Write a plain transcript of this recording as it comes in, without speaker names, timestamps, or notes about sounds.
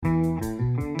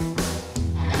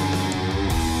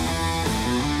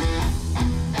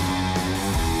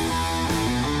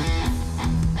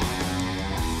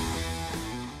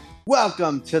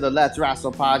Welcome to the Let's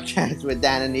Wrestle podcast with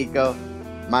Dan and Nico.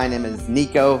 My name is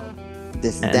Nico.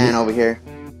 This is Dan over here.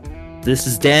 This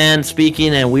is Dan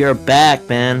speaking, and we are back,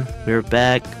 man. We're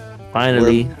back,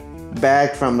 finally. We're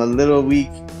back from a little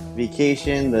week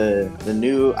vacation. The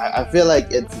new. I feel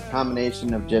like it's a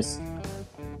combination of just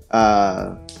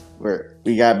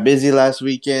we got busy last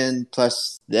weekend,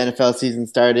 plus the NFL season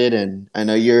started, and I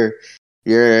know you're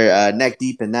neck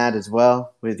deep in that as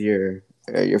well with your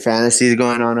fantasies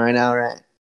going on right now, right?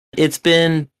 It's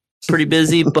been pretty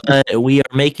busy, but we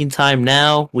are making time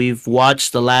now. We've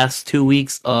watched the last 2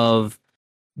 weeks of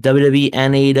WWE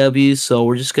and AEW, so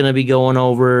we're just gonna be going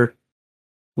over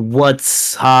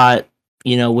what's hot,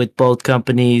 with both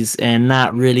companies, and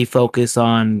not really focus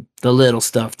on the little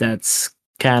stuff that's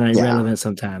kind of irrelevant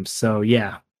sometimes. So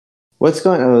yeah. What's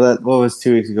going on? What was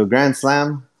 2 weeks ago? Grand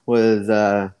Slam was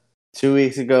 2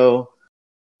 weeks ago.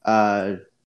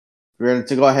 We're going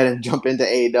to go ahead and jump into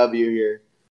AEW here.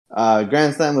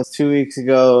 Grand Slam was 2 weeks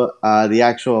ago. The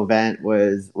actual event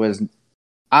was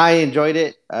I enjoyed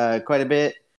it quite a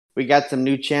bit. We got some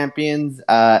new champions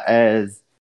as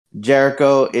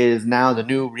Jericho is now the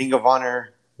new Ring of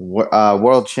Honor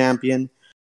world champion,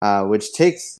 which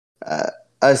takes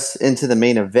us into the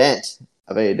main event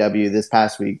of AEW this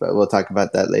past week, but we'll talk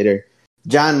about that later.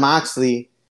 Jon Moxley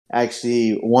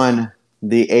actually won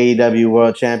the AEW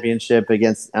World Championship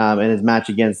against in his match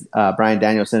against Bryan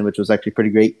Danielson, which was actually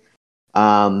pretty great.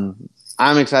 I'm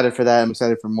excited for that. I'm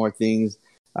excited for more things.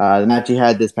 The match he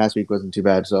had this past week wasn't too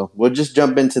bad, so we'll just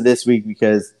jump into this week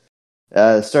because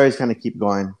stories kind of keep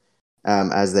going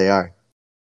as they are.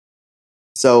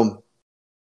 So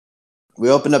we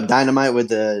opened up Dynamite with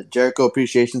the Jericho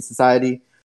Appreciation Society.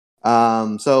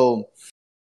 So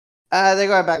they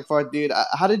go back and forth, dude.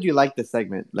 How did you like the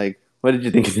segment? Like, what did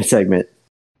you think of the segment?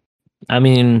 I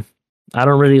mean, I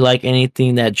don't really like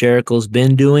anything that Jericho's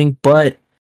been doing, but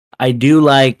I do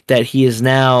like that he is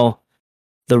now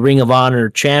the Ring of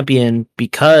Honor champion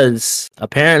because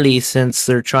apparently since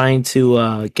they're trying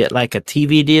to get like a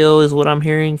TV deal is what I'm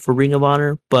hearing for Ring of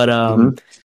Honor. But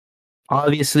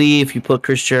obviously if you put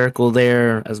Chris Jericho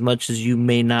there, as much as you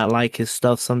may not like his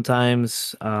stuff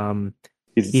sometimes,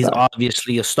 he's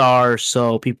obviously a star,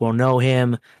 so people know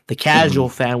him. The casual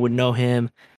fan would know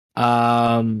him.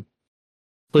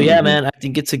 So yeah, man, I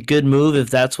think it's a good move if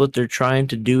that's what they're trying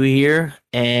to do here.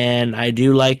 And I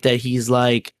do like that he's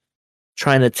like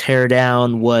trying to tear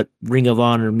down what Ring of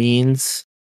Honor means.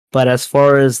 But as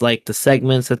far as like the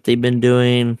segments that they've been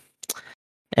doing,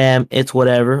 it's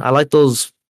whatever. I like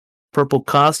those purple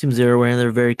costumes they were wearing.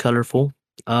 They're very colorful.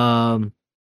 But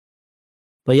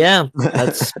yeah,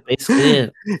 that's basically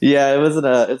it. Yeah, it was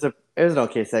an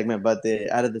okay segment, but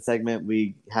out of the segment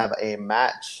we have a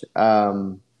match.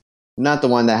 Not the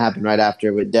one that happened right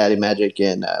after with Daddy Magic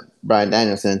and Bryan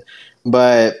Danielson,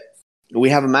 but we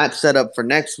have a match set up for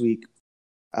next week.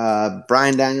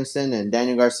 Bryan Danielson and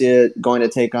Daniel Garcia going to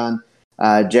take on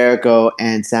Jericho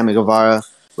and Sammy Guevara,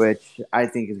 which I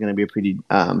think is going to be a pretty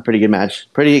good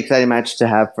match, pretty exciting match to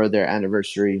have for their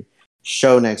anniversary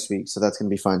show next week. So that's going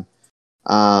to be fun.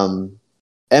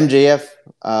 MJF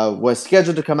was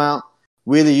scheduled to come out.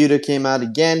 Wheeler Yuta came out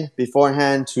again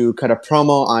beforehand to cut a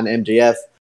promo on MJF.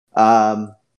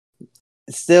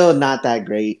 Still not that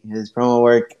great. His promo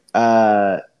work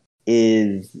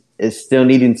is still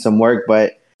needing some work,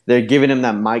 but they're giving him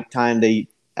that mic time. They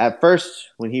at first,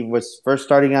 when he was first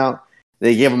starting out,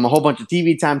 they gave him a whole bunch of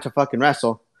TV time to fucking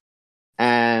wrestle,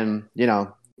 and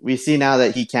we see now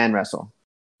that he can wrestle,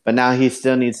 but now he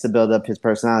still needs to build up his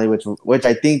personality, which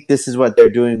I think this is what they're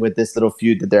doing with this little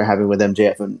feud that they're having with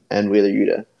MJF and Wheeler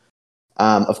Yuta.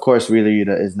 Of course, Wheeler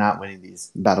Yuta is not winning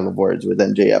these battle of words with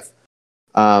MJF.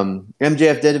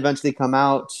 MJF did eventually come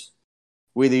out.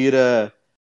 Wheeler Yuta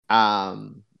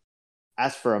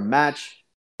asked for a match.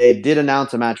 They did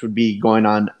announce a match would be going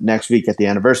on next week at the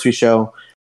anniversary show.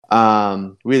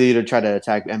 Wheeler Yuta tried to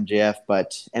attack MJF,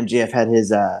 but MJF had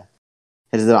his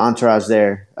little entourage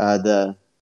there. The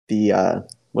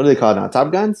what do they call it now?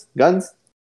 Top Guns? Gun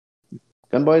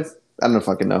Boys? I don't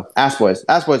fucking know. Ass Boys.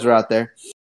 Ass Boys were out there.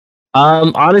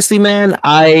 Honestly, man,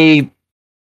 I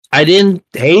didn't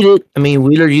hate it. I mean,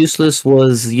 Wheeler Useless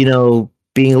was,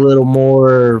 being a little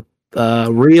more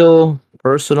real,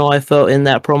 personal, I felt, in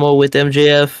that promo with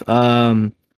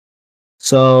MJF.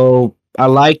 So I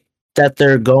like that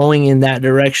they're going in that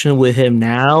direction with him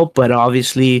now, but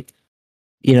obviously,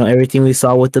 everything we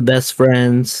saw with the best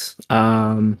friends,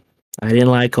 I didn't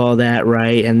like all that,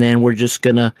 right? And then we're just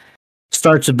gonna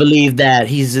start to believe that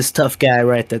he's this tough guy,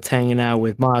 right, that's hanging out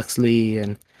with Moxley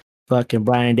and fucking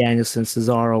Bryan Danielson,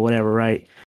 Cesaro, whatever, right?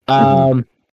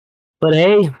 But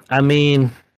hey, I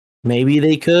mean, maybe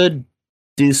they could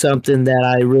do something that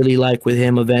I really like with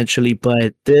him eventually.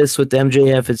 But this with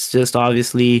MJF, it's just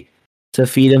obviously to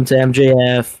feed him to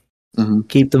MJF, Mm-hmm.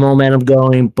 keep the momentum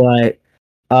going. But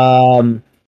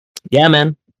yeah,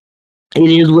 man, it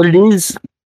is what it is.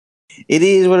 It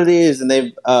is what it is, and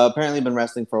they've apparently been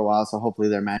wrestling for a while, so hopefully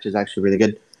their match is actually really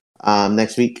good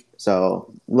next week.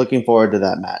 So looking forward to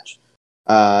that match.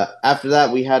 After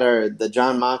that, we had the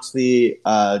John Moxley,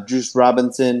 Juice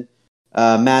Robinson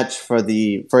match for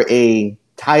a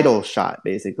title shot.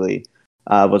 Basically,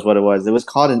 was what it was. It was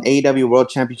called an AEW World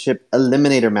Championship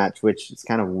Eliminator match, which is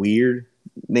kind of weird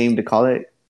name to call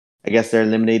it. I guess they're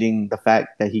eliminating the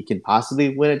fact that he can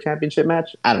possibly win a championship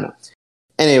match. I don't know.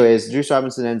 Anyways, Juice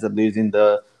Robinson ends up losing.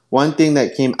 The one thing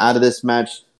that came out of this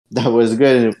match that was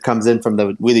good, and it comes in from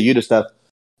the Wheeler Yuta stuff,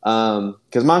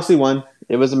 because Moxley won.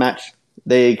 It was a match.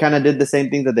 They kind of did the same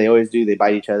thing that they always do. They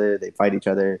bite each other. They fight each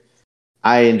other.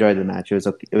 I enjoyed the match. It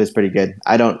was pretty good.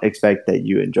 I don't expect that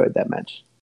you enjoyed that match.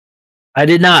 I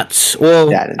did not.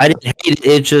 Well, Yeah, I didn't hate it.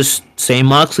 It's just same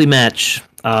Moxley match.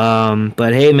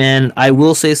 But hey, man, I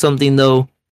will say something though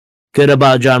good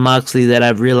about John Moxley that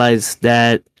I've realized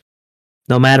that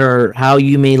no matter how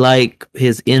you may like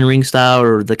his in-ring style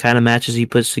or the kind of matches he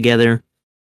puts together,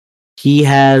 he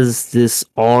has this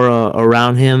aura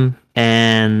around him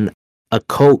and a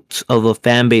cult of a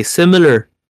fan base similar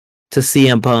to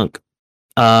CM Punk.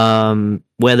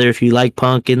 Whether if you like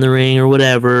Punk in the ring or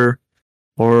whatever,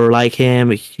 or like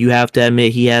him, you have to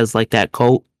admit he has like that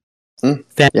cult fan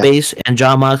yeah. base, and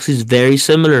John Moxley's very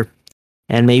similar.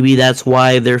 And maybe that's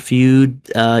why their feud,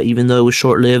 even though it was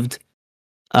short lived,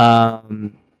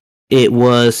 um,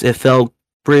 it felt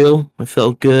real, it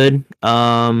felt good.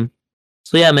 So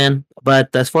yeah, man.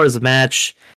 But as far as the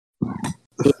match,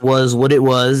 it was what it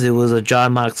was. It was a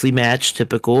John Moxley match,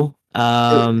 typical.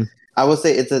 I will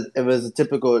say it was a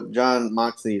typical John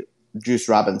Moxley Juice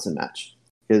Robinson match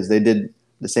because they did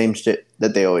the same shit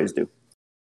that they always do.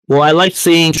 Well, I liked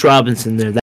seeing Robinson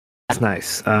there. That's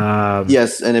nice.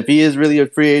 Yes, and if he is really a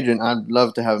free agent, I'd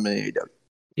love to have him in AEW.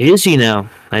 Is he now?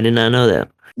 I did not know that.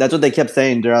 That's what they kept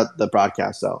saying throughout the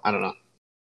broadcast. So I don't know.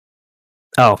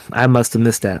 Oh, I must have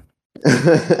missed that.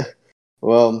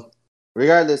 Well,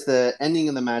 regardless, the ending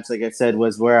of the match, like I said,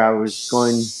 was where I was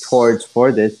going towards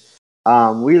for this.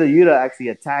 Wheeler Yuta actually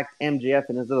attacked MJF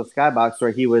in his little skybox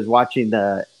where he was watching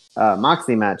the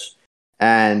Moxley match.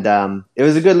 And it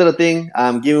was a good little thing.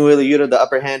 Giving Wheeler Yuta the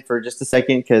upper hand for just a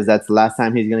second because that's the last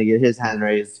time he's going to get his hand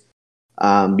raised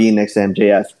being next to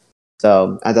MJF.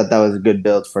 So I thought that was a good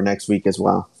build for next week as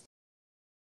well.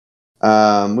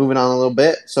 Moving on a little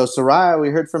bit. So Saraya, we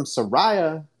heard from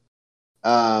Saraya,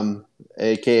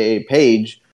 a.k.a.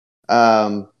 Paige,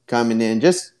 coming in,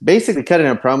 just basically cutting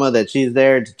a promo that she's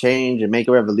there to change and make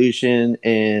a revolution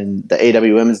in the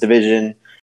AEW Women's Division.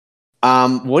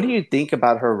 What do you think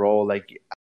about her role? Like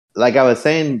I was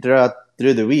saying through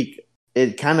the week,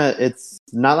 it's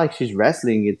not like she's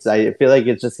wrestling. I feel like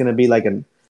it's just gonna be like an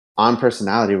on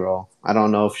personality role. I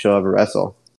don't know if she'll ever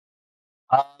wrestle.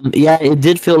 Yeah, it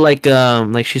did feel like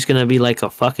she's gonna be like a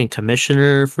fucking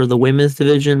commissioner for the women's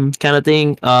division kind of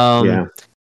thing. Yeah.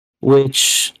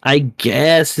 Which I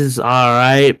guess is all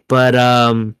right, but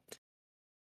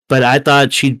I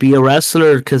thought she'd be a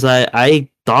wrestler because I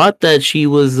thought that she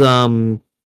was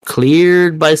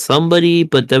cleared by somebody,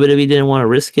 but WWE didn't want to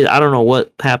risk it. I don't know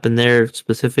what happened there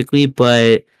specifically,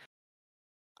 but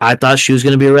I thought she was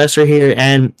gonna be a wrestler here,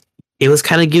 and it was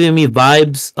kind of giving me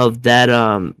vibes of that.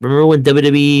 Remember when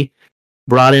WWE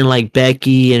brought in like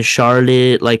Becky and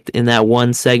Charlotte, like in that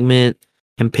one segment,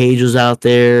 and Paige was out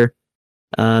there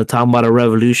talking about a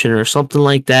revolution or something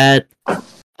like that.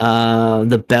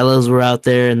 The Bellas were out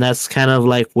there, and that's kind of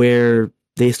like where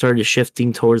they started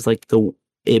shifting towards like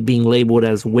it being labeled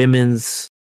as women's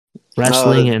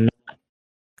wrestling and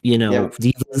Yeah.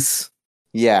 divas.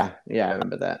 Yeah, I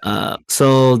remember that.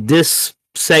 So this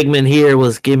segment here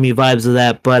was giving me vibes of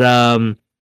that, but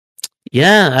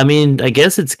yeah, I mean, I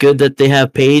guess it's good that they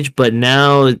have Paige, but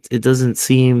now it doesn't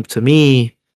seem to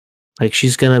me like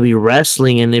she's gonna be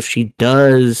wrestling, and if she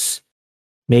does,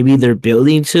 maybe they're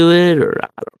building to it, or I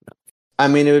don't know. I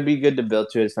mean, it would be good to build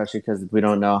to it, especially because we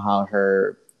don't know how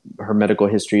her medical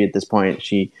history at this point.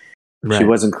 She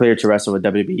wasn't cleared to wrestle with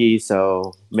WWE,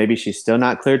 so maybe she's still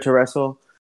not cleared to wrestle.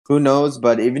 Who knows?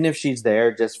 But even if she's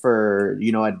there, just for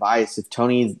advice, if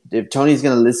Tony's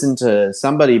gonna listen to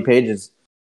somebody, Paige is,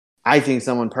 I think,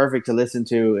 someone perfect to listen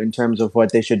to in terms of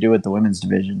what they should do with the women's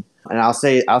division. And I'll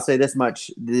say this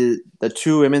much: the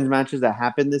two women's matches that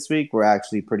happened this week were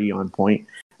actually pretty on point.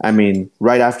 I mean,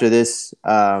 right after this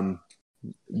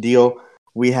deal,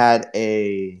 we had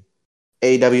a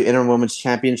AEW Interwomen's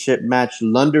Championship match,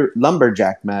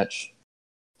 lumberjack match.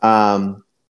 Um,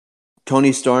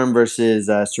 Tony Storm versus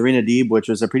Serena Deeb, which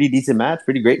was a pretty decent match,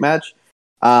 pretty great match.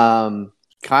 Kind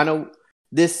of,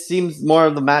 this seems more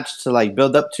of the match to like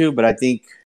build up to, but I think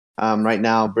right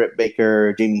now Britt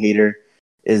Baker, Jamie Hayter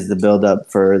is the build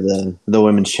up for the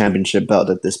women's championship belt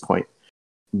at this point.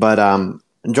 But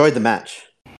enjoyed the match.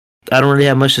 I don't really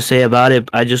have much to say about it.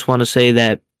 I just want to say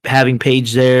that having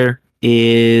Paige there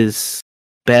is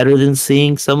better than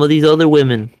seeing some of these other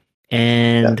women.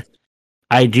 And Yeah.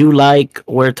 I do like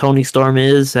where Tony Storm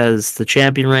is as the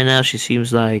champion right now. She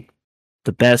seems like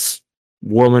the best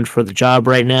woman for the job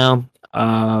right now.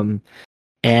 And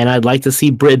I'd like to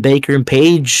see Britt Baker and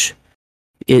Paige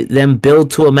them build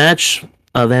to a match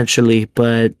eventually,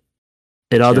 but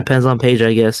it all depends on Paige,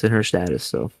 I guess, and her status.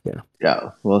 So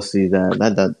yeah, we'll see that.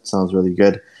 That sounds really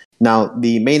good. Now,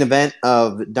 the main event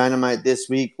of Dynamite this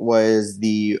week was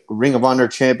the Ring of Honor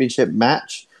Championship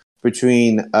match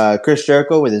between Chris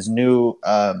Jericho with his new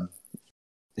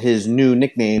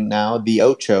nickname now, the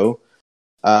Ocho,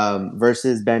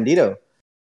 versus Bandito.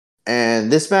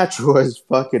 And this match was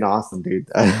fucking awesome, dude.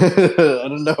 I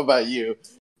don't know about you.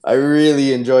 I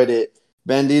really enjoyed it.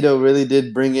 Bandito really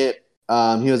did bring it.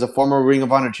 He was a former Ring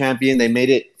of Honor champion. They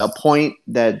made it a point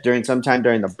that sometime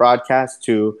during the broadcast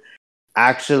to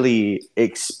actually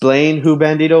explain who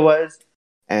Bandito was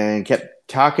and kept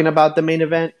talking about the main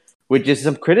event, which is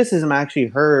some criticism I actually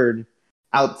heard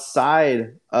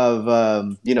outside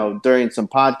of, during some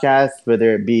podcasts,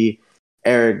 whether it be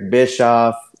Eric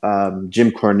Bischoff,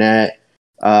 Jim Cornette,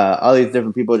 all these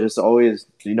different people just always,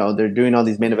 they're doing all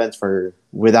these main events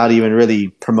without even really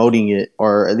promoting it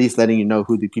or at least letting you know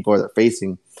who the people are they're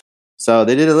facing. So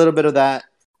they did a little bit of that.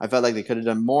 I felt like they could have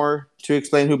done more to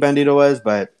explain who Bandito was,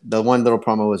 but the one little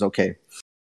promo was okay.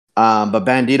 But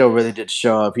Bandito really did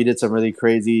show up. He did some really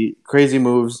crazy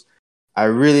moves. I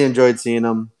really enjoyed seeing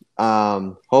him.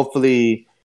 Hopefully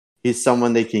he's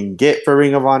someone they can get for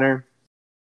Ring of Honor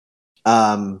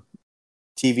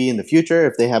TV in the future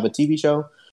if they have a TV show.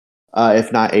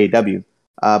 If not AEW.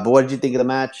 But what did you think of the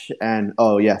match? And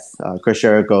yes, Chris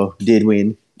Jericho did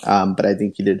win. But I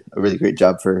think he did a really great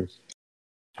job for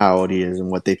how old he is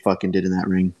and what they fucking did in that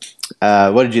ring.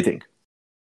 What did you think?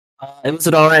 It was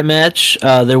an alright match.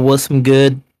 There was some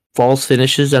good false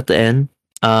finishes at the end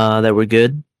that were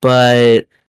good. But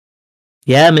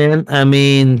yeah, man, I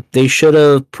mean, they should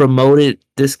have promoted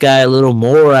this guy a little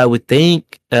more, I would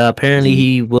think. Apparently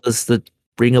he was the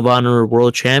Ring of Honor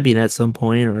World Champion at some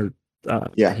point, or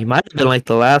he might have been like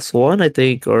the last one, I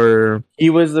think, or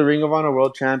he was the Ring of Honor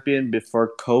World Champion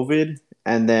before COVID,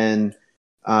 and then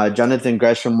Jonathan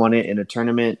Gresham won it in a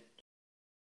tournament,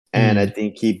 and I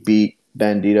think he beat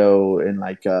Bandito in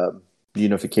like a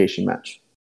unification match.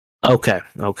 Okay.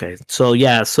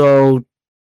 So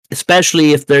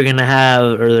especially if they're gonna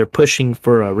have or they're pushing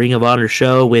for a Ring of Honor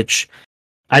show, which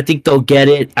I think they'll get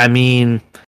it. I mean,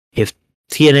 if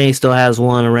TNA still has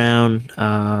one around,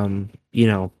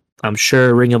 I'm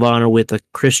sure Ring of Honor with a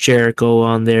Chris Jericho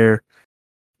on there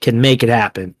can make it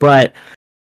happen. But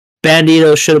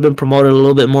Bandito should have been promoted a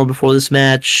little bit more before this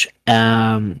match.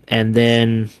 And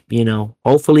then,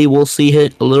 hopefully we'll see a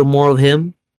little more of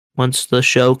him once the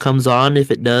show comes on, if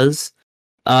it does.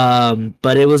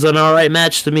 But it was an alright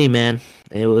match to me, man.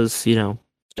 It was,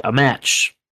 a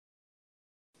match.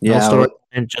 Yeah, no story,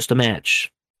 and just a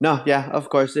match. No, yeah, of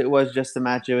course. It was just a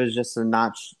match. It was just a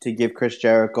notch to give Chris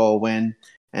Jericho a win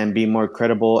and be more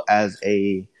credible as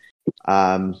a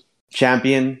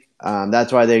champion.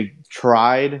 That's why they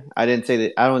tried. I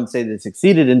wouldn't say they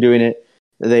succeeded in doing it.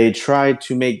 They tried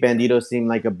to make Bandito seem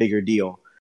like a bigger deal.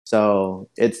 So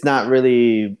it's not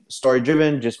really story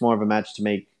driven, just more of a match to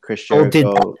make Chris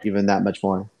Jericho even that much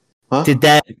more. Huh? Did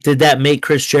that make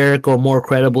Chris Jericho more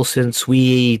credible since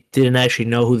we didn't actually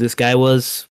know who this guy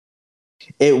was?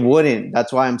 It wouldn't.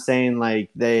 That's why I'm saying like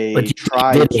they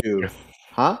tried to.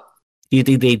 Huh? Do you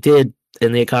think they did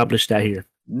and they accomplished that here?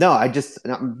 No,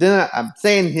 I'm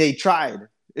saying they tried.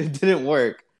 It didn't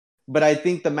work. But I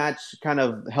think the match kind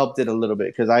of helped it a little bit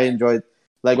because I enjoyed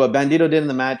like what Bandito did in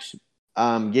the match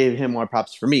gave him more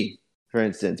props for me, for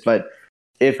instance. But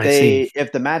if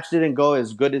the match didn't go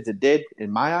as good as it did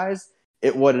in my eyes,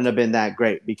 it wouldn't have been that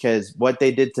great because what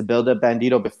they did to build up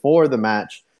Bandito before the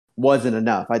match wasn't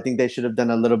enough. I think they should have done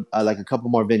a little like a couple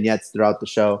more vignettes throughout the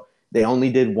show. They only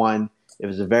did one. It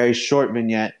was a very short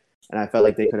vignette, and I felt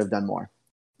like they could have done more.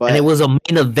 But, and it was a main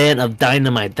event of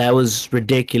Dynamite. That was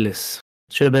ridiculous.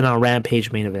 Should have been on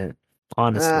Rampage main event,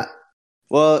 honestly.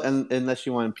 Well, unless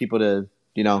you want people to,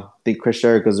 think Chris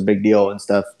Jericho's a big deal and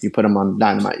stuff, you put him on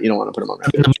Dynamite. You don't want to put him on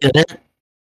Rampage.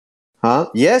 Huh?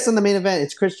 Yes, in the main event,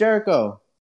 it's Chris Jericho.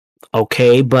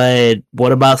 Okay, but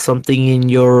what about something in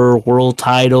your world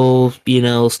title,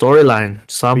 storyline?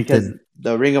 Because Something.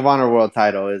 the Ring of Honor World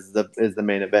Title is the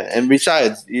main event. And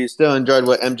besides, you still enjoyed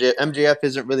what MJF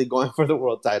isn't really going for the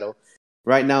world title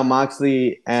right now.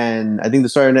 Moxley and I think the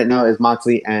story right now is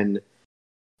Moxley and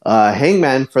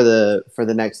Hangman for the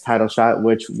next title shot,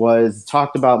 which was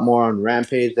talked about more on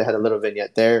Rampage. They had a little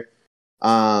vignette there.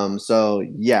 So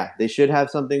yeah, they should have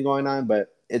something going on,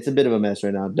 but it's a bit of a mess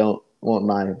right now. Won't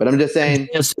lie, but I'm just saying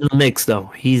MJF's in the mix though.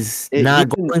 He's he's not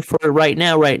going for it right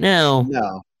now. Right now,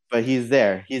 no, but he's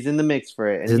there. He's in the mix for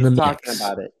it, he's and in the he's talking mix.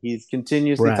 about it. He's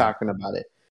continuously Right. talking about it.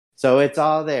 So it's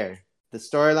all there. The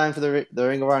storyline for the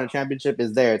Ring of Honor Championship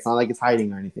is there. It's not like it's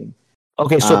hiding or anything.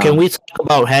 Okay, so can Um, we talk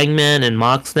about Hangman and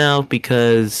Mox now?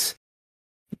 Because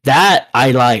that I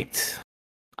liked.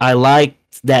 I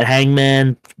liked that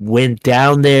Hangman went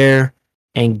down there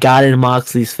and got in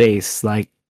Moxley's face. Like,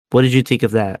 what did you think of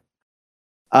that?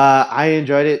 I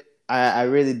enjoyed it. I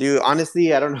really do.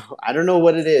 Honestly, I don't know. I don't know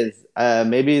what it is.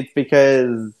 Maybe it's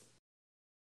because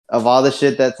of all the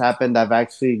shit that's happened. I've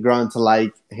actually grown to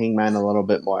like Hangman a little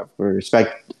bit more, for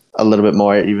respect a little bit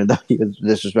more, even though he was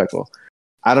disrespectful.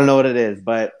 I don't know what it is,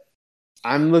 but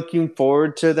I'm looking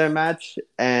forward to their match.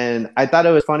 And I thought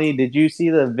it was funny. Did you see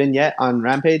the vignette on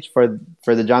Rampage for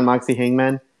the John Moxley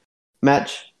Hangman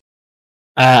match?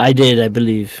 I did, I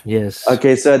believe. Yes.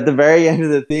 Okay, so at the very end of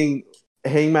the thing,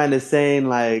 Hangman is saying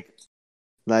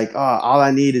oh, all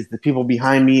I need is the people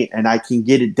behind me, and I can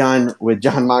get it done with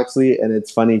John Moxley. And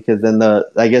it's funny because then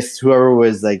I guess whoever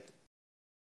was like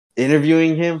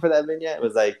interviewing him for that vignette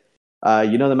was like,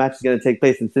 the match is gonna take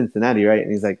place in Cincinnati, right?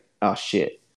 And he's like, oh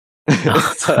shit.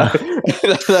 So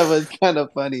that was kind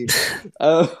of funny,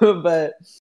 but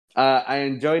I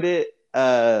enjoyed it.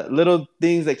 Little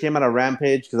things that came out of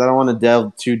Rampage because I don't want to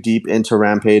delve too deep into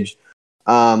Rampage.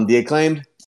 The Acclaimed,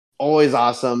 always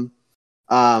awesome.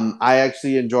 I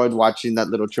actually enjoyed watching that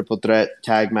little triple threat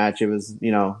tag match. It was,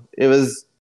 it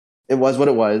was what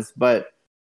it was, but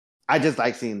I just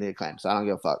like seeing the Acclaim, so I don't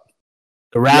give a fuck.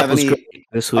 The Do you rap have was any? great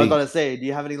this I was week. going to say, do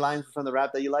you have any lines from the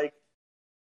rap that you like?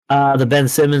 The Ben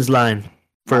Simmons line,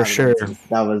 for sure.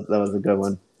 That was a good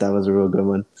one. That was a real good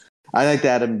one. I like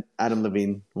the Adam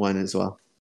Levine one as well.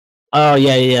 Oh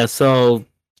yeah, yeah. So,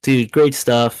 dude, great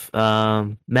stuff.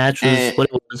 Match was And what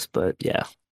it was, but yeah.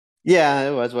 yeah,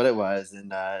 it was what it was.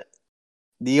 And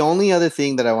the only other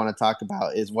thing that I want to talk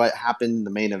about is what happened in the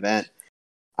main event.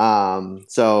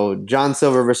 So John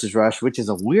Silver versus Rush, which is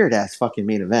a weird ass fucking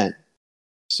main event.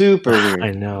 Super weird.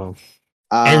 I know.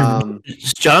 And Um,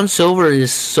 John Silver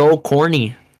is so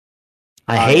corny.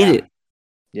 I oh hate yeah, it.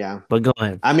 yeah. But go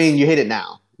ahead. I mean, you hate it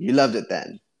now. You loved it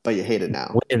then, but you hate it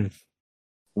now. Win.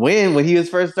 When he was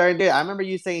first starting to, I remember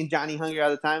you saying Johnny Hungry all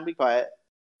the time. Be quiet.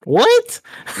 What?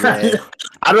 Yeah,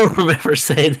 I don't remember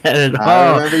saying that at I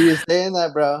all. remember you saying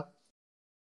that, bro.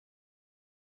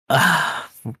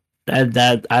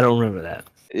 That I don't remember that.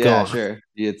 Go Yeah, on. sure.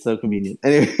 Yeah, it's so convenient.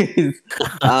 Anyways,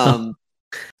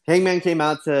 Hangman came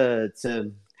out to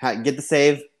get the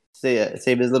save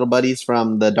his little buddies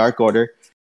from the Dark Order,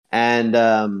 and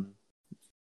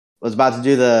was about to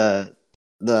do the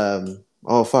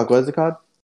oh fuck, what is it called?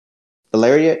 The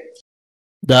lariat,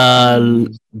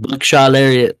 The buckshot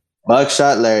lariat.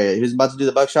 buckshot lariat. He was about to do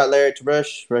the buckshot lariat to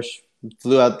Rush. Rush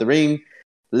flew out the ring,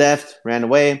 left, ran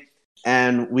away,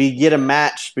 and we get a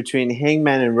match between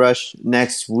Hangman and Rush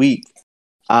next week.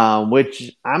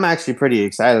 Which I'm actually pretty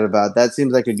excited about. That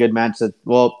seems like a good match.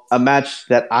 A match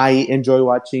that I enjoy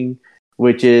watching,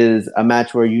 which is a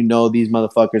match where these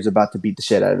motherfuckers are about to beat the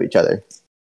shit out of each other.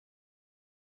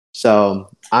 So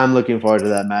I'm looking forward to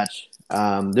that match.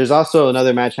 There's also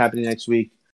another match happening next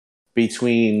week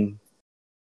between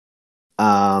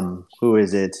who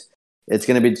is it? It's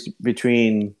going to be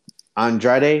between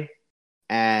Andrade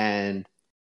and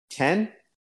Ken.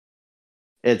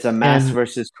 It's a mass And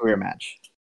versus career match.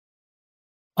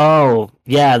 oh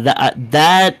yeah,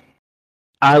 that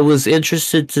I was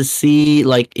interested to see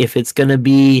like if it's gonna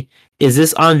be, is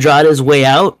this Andrade's way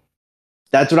out?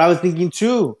 That's what I was thinking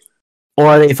too. Or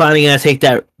are they finally gonna take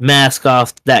that mask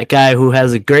off that guy who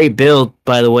has a great build,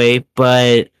 by the way,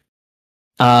 but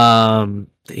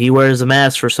he wears a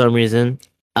mask for some reason.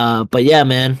 But yeah,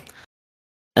 man,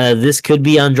 this could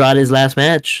be Andrade's last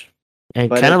match, and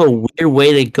But kind of a weird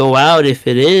way to go out if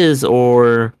it is.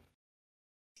 Or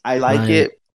I like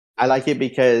it. I like it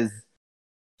because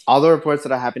all the reports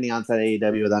that are happening outside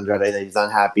AEW with Andrade that he's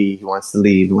unhappy, he wants to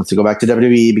leave, he wants to go back to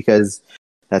WWE because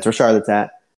that's where Charlotte's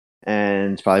at,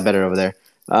 and it's probably better over there.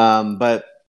 But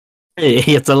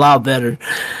it's a lot better.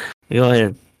 Go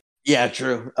ahead. yeah,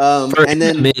 true. For And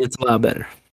him, then it's a lot better.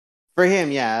 For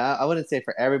him, yeah. I wouldn't say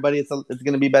for everybody it's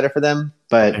going to be better for them,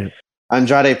 but Right.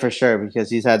 Andrade for sure because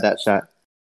he's had that shot.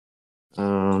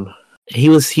 Um, He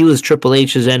was Triple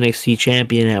H's NXT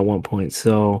champion at one point,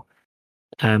 so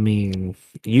I mean,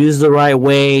 use the right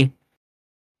way,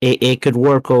 it could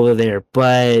work over there.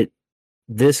 But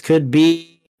this could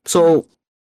be so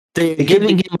they're it could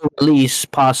giving be him a release,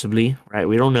 possibly, right?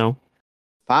 We don't know,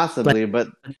 but possibly, but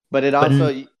it but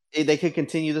also they could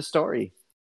continue the story.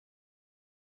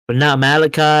 but not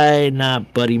Malachi,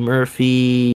 not Buddy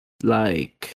Murphy,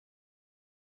 like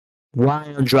why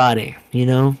Andrade? You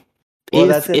know, Well,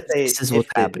 that's if this is what's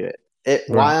if they do happening, it.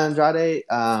 right? Why Andrade?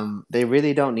 They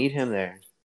really don't need him there.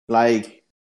 Like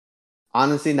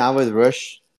honestly, now with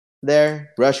Rush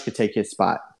there, Rush could take his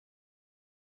spot.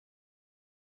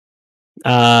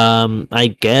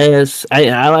 I guess I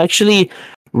actually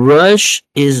Rush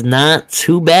is not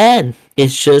too bad.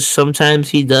 It's just sometimes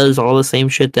he does all the same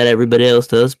shit that everybody else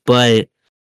does, but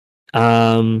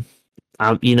um,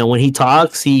 when he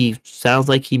talks, he sounds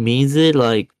like he means it.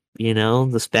 Like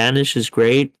the Spanish is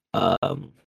great. Yeah,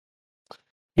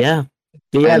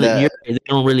 but yeah, And you're right, they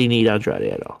don't really need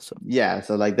Andrade at all. So yeah,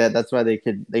 so like that's why they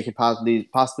could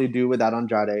possibly do without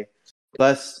Andrade.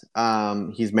 Plus,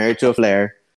 he's married to a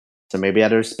Flair, so maybe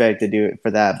out of respect to do it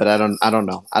for that. But I don't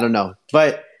know.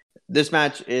 But this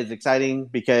match is exciting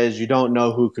because you don't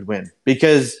know who could win.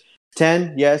 Because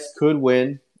 10, yes, could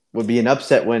win, would be an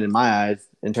upset win in my eyes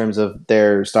in terms of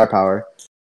their star power.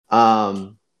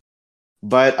 Um,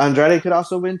 but Andrade could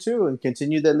also win too and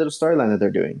continue that little storyline that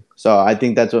they're doing. So I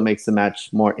think that's what makes the match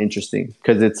more interesting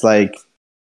because it's like,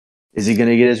 is he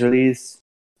gonna get his release?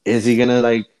 Is he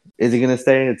gonna Is he gonna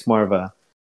stay? It's more of a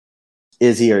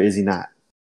is he or is he not?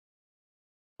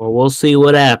 well, we'll see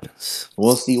what happens.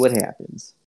 We'll see what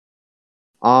happens.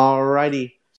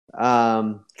 Alrighty.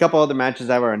 Couple other matches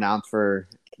that were announced for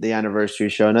the anniversary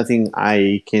show. Nothing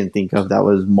I can think of that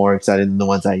was more exciting than the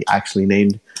ones I actually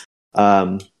named.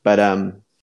 But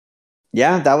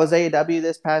yeah, that was AEW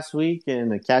this past week,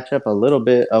 and to catch up a little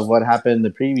bit of what happened the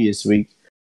previous week.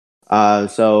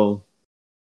 So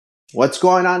what's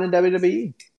going on in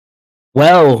WWE?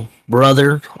 Well,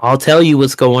 brother, I'll tell you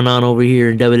what's going on over here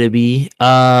in WWE.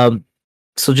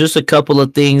 So just a couple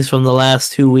of things from the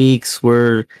last 2 weeks.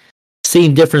 We're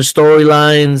seeing different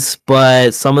storylines,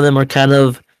 but some of them are kind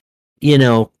of,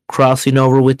 crossing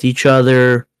over with each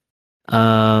other.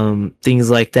 Things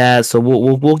like that. So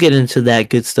we'll get into that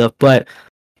good stuff. But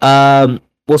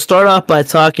we'll start off by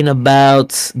talking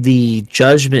about the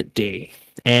Judgment Day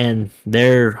and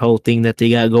their whole thing that they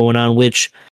got going on, which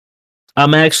I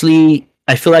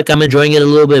feel like I'm enjoying it a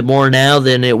little bit more now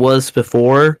than it was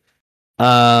before.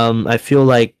 I feel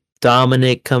like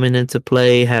Dominic coming into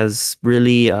play has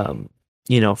really,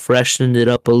 freshened it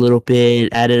up a little bit,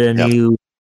 added a Yep. new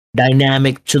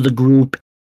dynamic to the group.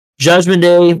 Judgment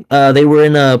Day, they were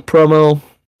in a promo.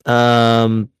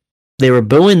 They were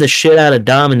booing the shit out of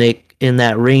Dominic in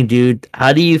that ring, dude.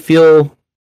 How do you feel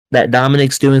that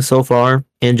Dominic's doing so far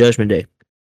in Judgment Day?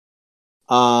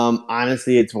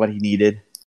 Honestly, it's what he needed.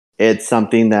 It's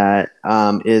something that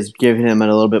is giving him a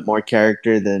little bit more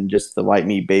character than just the white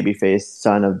meat babyface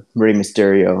son of Rey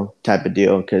Mysterio type of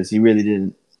deal because he really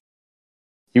didn't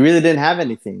have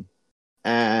anything.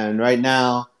 And right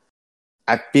now,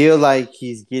 I feel like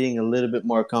he's getting a little bit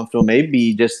more comfortable.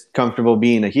 Maybe just comfortable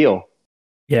being a heel.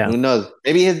 Yeah. Who knows?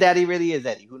 Maybe his daddy really is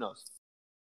Eddie. Who knows?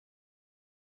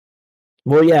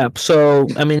 Well, yeah. So,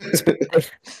 I mean,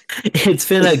 it's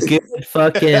been a good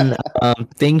fucking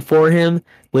thing for him,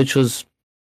 which was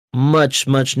much,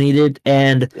 much needed.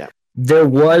 And Yeah. there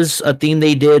was a thing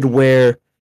they did where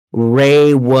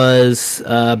Ray was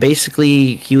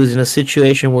basically he was in a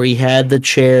situation where he had the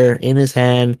chair in his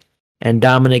hand, and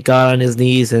Dominic got on his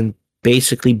knees and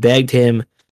basically begged him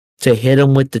to hit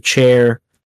him with the chair.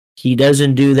 He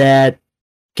doesn't do that,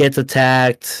 gets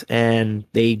attacked, and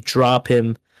they drop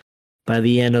him by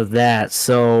the end of that.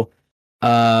 So,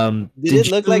 Did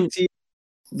it look like to you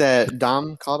that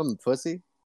Dom called him a pussy?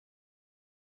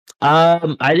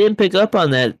 I didn't pick up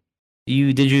on that.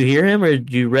 Did you hear him or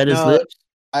did you read his No, lips?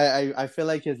 I feel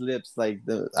like his lips, like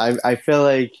I feel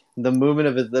like the movement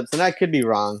of his lips, and I could be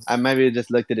wrong. I maybe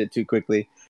just looked at it too quickly,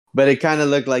 but it kind of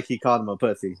looked like he called him a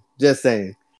pussy. Just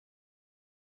saying.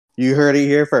 You heard it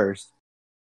here first.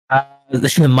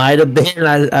 It might have been.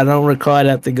 I don't recall. I'd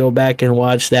have to go back and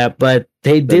watch that. But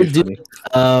they That'd be did do.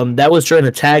 funny. That was during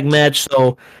a tag match.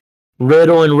 So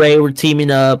Riddle and Ray were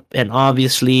teaming up, and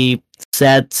obviously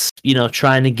Seth's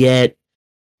trying to get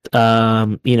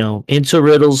into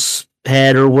Riddle's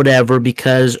head or whatever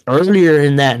because earlier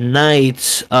in that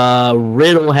night,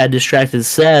 Riddle had distracted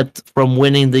Seth from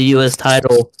winning the U.S.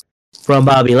 title from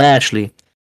Bobby Lashley.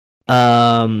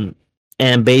 Um,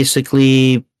 and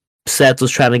basically, Seth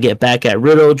was trying to get back at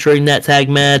Riddle during that tag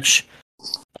match.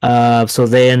 So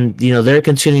then, they're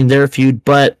continuing their feud,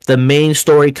 but the main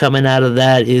story coming out of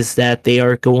that is that they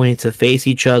are going to face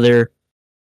each other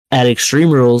at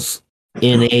Extreme Rules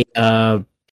in a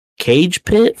cage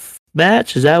pit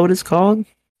match. Is that what it's called?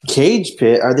 Cage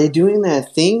pit? Are they doing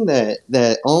that thing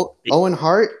that Owen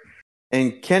Hart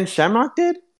and Ken Shamrock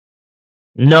did?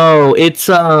 No, it's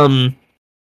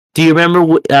do you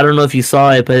remember? I don't know if you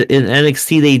saw it, but in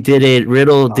NXT they did it.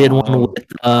 Riddle did one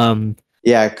with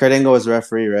Yeah, Kurt Angle was the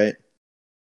referee, right?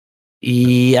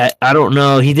 Yeah, I don't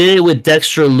know. He did it with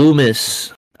Dexter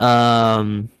Loomis.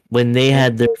 When they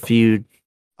had their feud.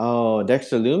 Oh,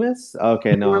 Dexter Loomis?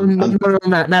 Okay, no, No,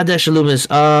 not Dexter Loomis.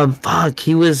 Fuck,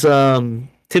 he was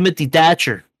Timothy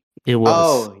Thatcher. It was.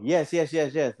 Oh, yes.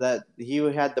 That he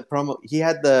had the promo. He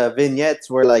had the vignettes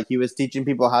where like he was teaching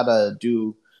people how to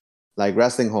do like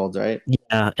wrestling holds, right?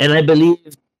 Yeah, and I believe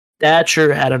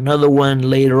Thatcher had another one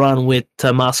later on with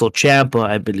Tommaso Ciampa,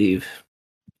 I believe.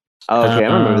 Oh, okay,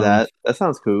 I remember that. That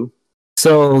sounds cool.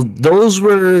 So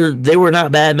they were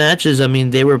not bad matches. I mean,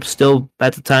 they were still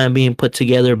at the time being put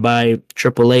together by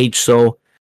Triple H. So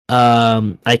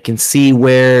I can see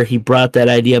where he brought that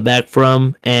idea back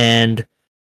from, and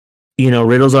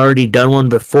Riddle's already done one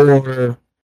before,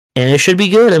 and it should be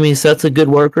good. I mean, Seth's a good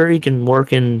worker. He can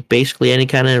work in basically any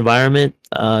kind of environment,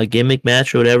 gimmick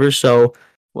match or whatever. So,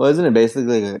 Well, isn't it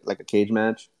basically like a cage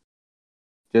match?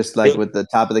 Just like with the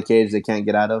top of the cage they can't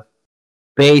get out of?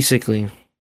 Basically.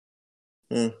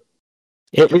 I'm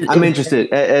interested.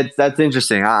 That's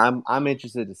interesting. I'm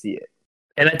interested to see it.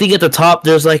 And I think at the top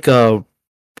there's like a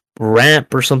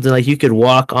ramp or something, like you could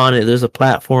walk on it. There's a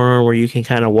platform where you can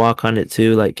kind of walk on it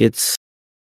too. Like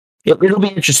it'll be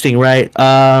interesting, right?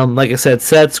 Like I said,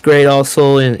 Seth's great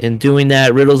also in doing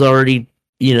that. Riddle's already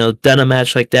done a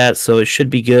match like that, so it should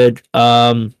be good.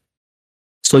 So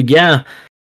yeah,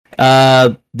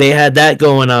 they had that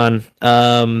going on.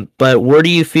 But where do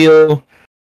you feel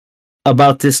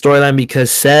about this storyline?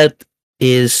 Because Seth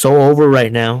is so over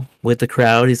right now with the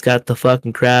crowd. He's got the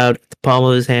fucking crowd at the palm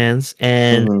of his hands,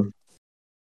 and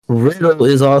Riddle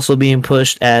is also being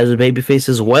pushed as a babyface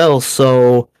as well.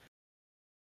 So,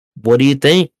 what do you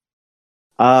think?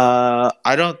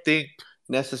 I don't think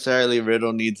necessarily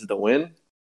Riddle needs the win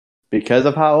because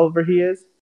of how over he is.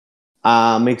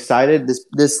 I'm excited.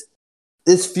 This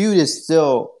feud is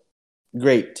still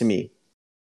great to me.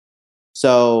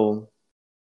 So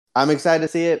I'm excited to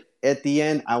see it. At the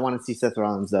end, I want to see Seth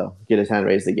Rollins, though, get his hand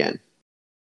raised again.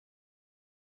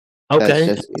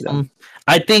 Okay.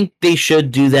 I think they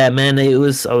should do that, man. I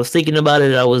was thinking about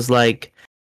it. I was like,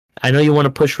 I know you want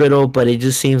to push Riddle, but it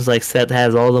just seems like Seth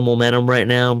has all the momentum right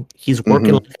now. He's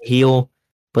working like a heel,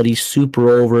 but he's super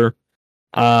over.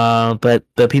 But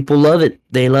people love it.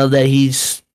 They love that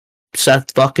he's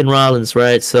Seth fucking Rollins,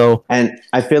 right? So, and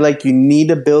I feel like you need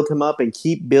to build him up and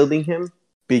keep building him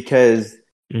because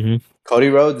Cody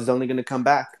Rhodes is only going to come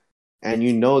back, and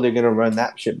they're going to run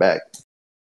that shit back.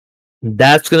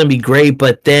 That's going to be great,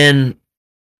 but then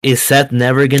is Seth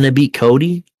never going to beat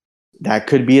Cody? That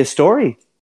could be a story.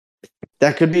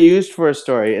 That could be used for a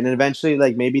story, and then eventually,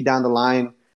 like maybe down the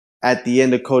line, at the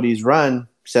end of Cody's run,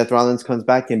 Seth Rollins comes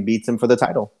back and beats him for the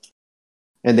title,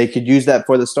 and they could use that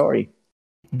for the story.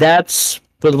 That's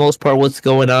for the most part what's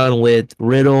going on with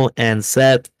Riddle and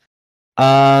Seth.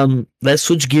 Let's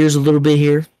switch gears a little bit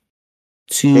here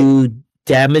to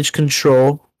Damage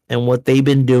Control and what they've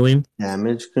been doing.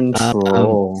 Damage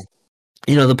Control.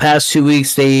 The past 2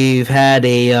 weeks they've had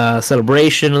a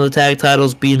celebration of the tag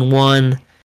titles being won.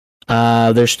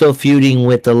 They're still feuding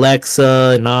with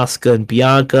Alexa and Asuka and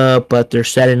Bianca, but they're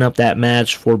setting up that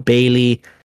match for Bayley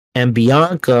and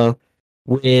Bianca,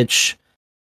 which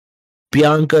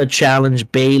Bianca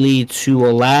challenged Bayley to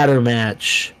a ladder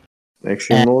match.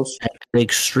 Extreme Rules?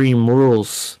 Extreme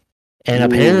Rules. And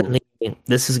apparently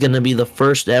this is going to be the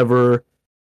first ever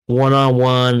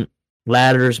one-on-one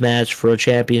ladders match for a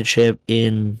championship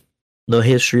in the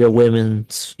history of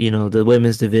women's, the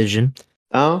women's division.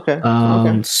 Oh, okay.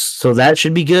 So that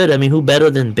should be good. I mean, who better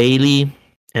than Bayley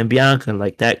and Bianca?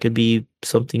 Like, that could be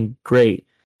something great.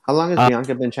 How long has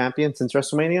Bianca been champion? Since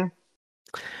WrestleMania?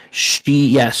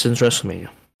 Since WrestleMania.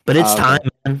 But it's time,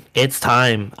 man. It's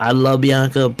time. I love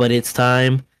Bianca, but it's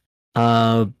time.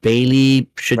 Bayley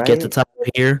should get the title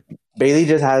here. Bayley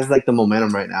just has like the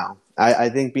momentum right now. I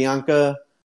think Bianca,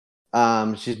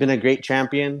 she's been a great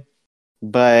champion,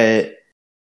 but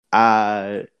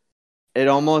it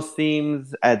almost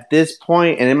seems at this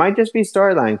point, and it might just be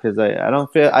storyline because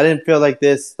I didn't feel like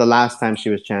this the last time she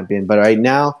was champion, but right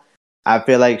now I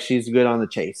feel like she's good on the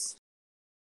chase.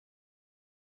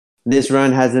 This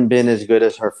run hasn't been as good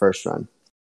as her first run.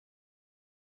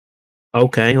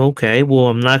 Okay, okay. Well,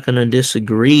 I'm not gonna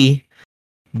disagree,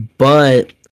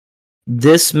 but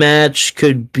this match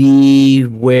could be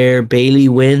where Bailey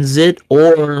wins it,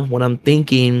 or what I'm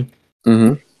thinking,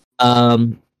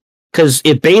 Mm-hmm. because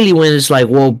if Bailey wins, like,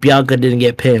 well, Bianca didn't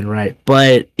get pinned, right?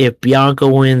 But if Bianca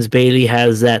wins, Bailey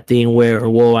has that thing where,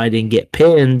 well, I didn't get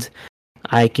pinned,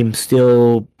 I can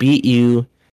still beat you,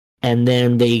 and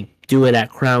then they do it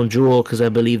at Crown Jewel because I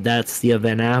believe that's the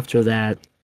event after that.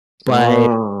 But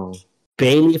Oh.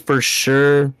 Bailey for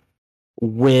sure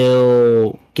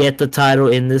will get the title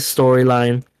in this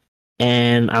storyline.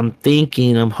 And I'm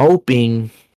hoping,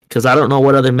 because I don't know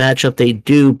what other matchup they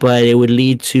do, but it would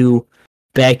lead to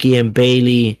Becky and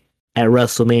Bailey at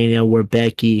WrestleMania, where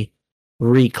Becky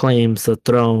reclaims the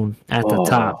throne at the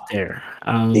top Oh. there.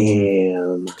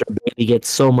 Damn. Bailey gets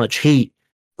so much heat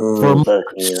for Yeah,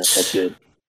 that's months. good.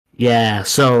 Yeah,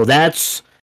 so that's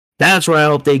where I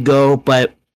hope they go.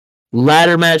 But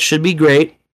ladder match should be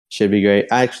great. Should be great.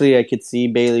 Actually, I could see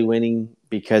Bailey winning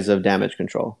because of damage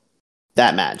control.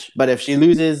 That match. But if she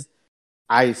loses,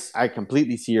 I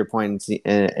completely see your point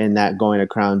in that going to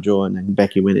Crown Jewel and then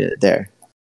Becky winning it there.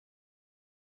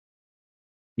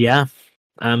 Yeah,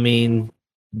 I mean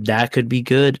that could be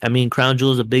good. I mean, Crown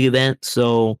Jewel is a big event,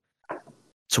 so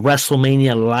it's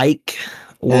WrestleMania like.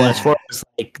 Well, as far as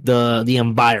like the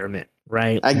environment,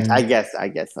 right? I guess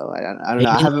so. I don't know. Maybe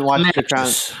not the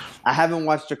matches, I haven't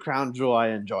watched the Crown Jewel I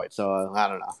enjoyed, so I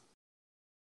don't know.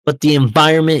 but the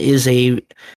environment is a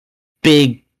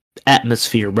big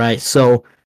atmosphere, right? So,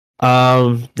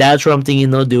 that's where I'm thinking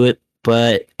they'll do it.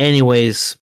 But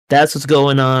anyways, that's what's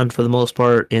going on for the most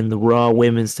part in the Raw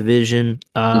Women's division.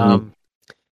 Mm-hmm.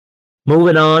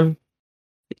 Moving on,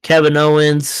 Kevin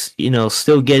Owens,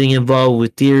 still getting involved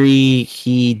with Theory.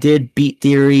 He did beat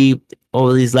Theory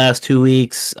over these last 2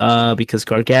 weeks because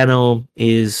Gargano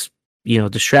is,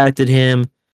 distracted him,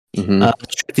 Mm-hmm.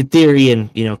 distracted Theory,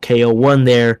 and, KO won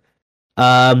there.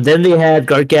 Then they had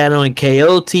Gargano and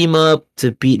KO team up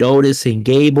to beat Otis and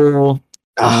Gable.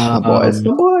 Oh, my boys,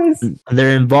 my boys.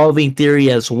 They're involving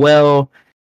Theory as well.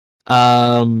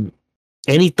 Um,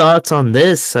 any thoughts on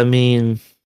this? I mean,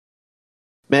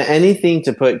 Man, anything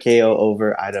to put KO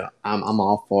over, I'm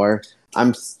all for.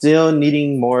 I'm still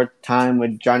needing more time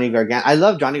with Johnny Gargano. I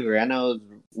love Johnny Gargano's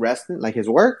wrestling, like his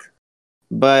work,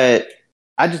 but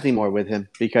I just need more with him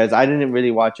because I didn't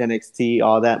really watch NXT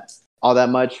all that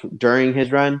much during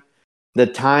his run. The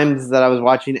times that I was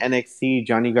watching NXT,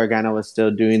 Johnny Gargano was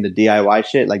still doing the DIY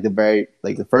shit, like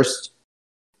the first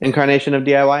incarnation of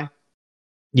DIY.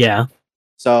 yeah.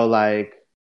 So like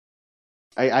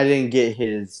I didn't get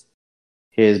his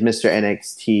Mr.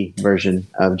 NXT version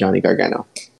of Johnny Gargano.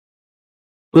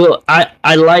 Well,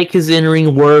 I like his in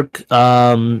ring work.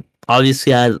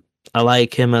 Obviously, I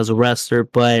like him as a wrestler,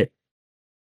 but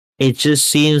it just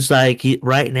seems like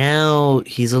right now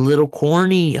he's a little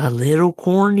corny. A little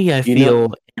corny, I You know,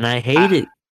 feel, and I hate I, it.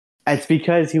 it's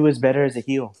because he was better as a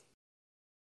heel.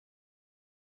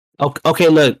 Okay,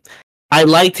 look, I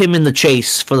liked him in the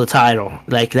chase for the title,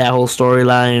 like that whole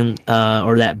storyline,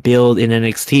 or that build in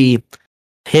NXT.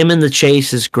 Him in the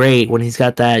chase is great when he's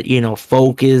got that,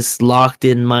 focus, locked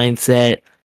in mindset.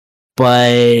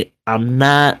 But I'm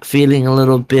not feeling a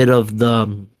little bit of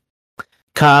the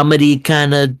comedy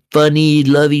kind of funny,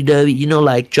 lovey dovey,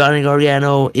 like Johnny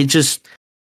Gargano. It just,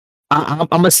 I'm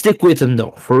gonna stick with him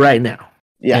though for right now.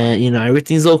 Yeah. And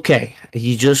everything's okay.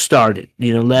 He just started.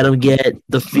 Let him get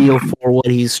the feel for what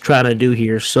he's trying to do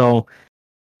here. So,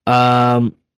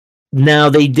 um, now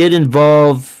they did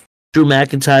involve Drew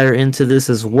McIntyre into this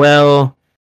as well.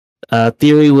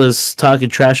 Theory was talking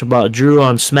trash about Drew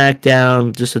on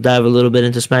SmackDown. Just to dive a little bit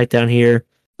into SmackDown here.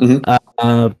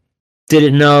 Mm-hmm.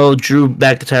 Didn't know Drew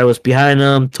McIntyre was behind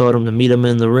him. Told him to meet him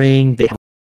in the ring. They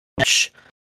match,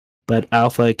 but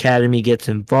Alpha Academy gets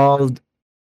involved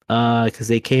because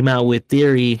they came out with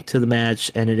Theory to the match,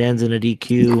 and it ends in a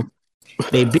DQ.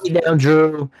 They beat down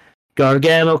Drew.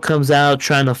 Gargano comes out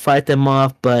trying to fight them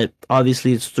off, but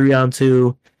obviously it's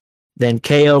 3-on-2. Then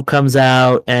KO comes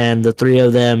out, and the three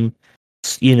of them,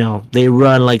 they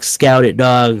run like scouted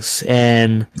dogs,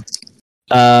 and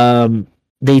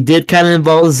they did kind of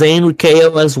involve Zayn with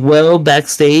KO as well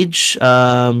backstage.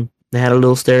 They had a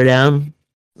little stare down.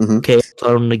 Mm-hmm. KO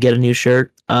told him to get a new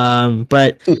shirt.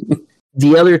 But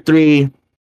the other three,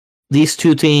 these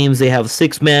two teams, they have a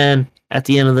 6-man at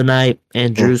the end of the night,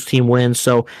 and Drew's team wins.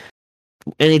 So,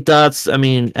 any thoughts? I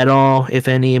mean, at all, if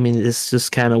any? I mean, this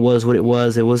just kind of was what it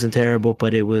was. It wasn't terrible,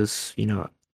 but it was,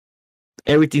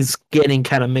 everything's getting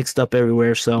kind of mixed up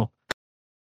everywhere. So,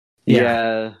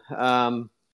 yeah. Yeah.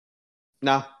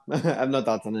 No, I have no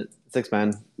thoughts on it.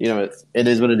 6-man. It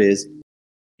is what it is.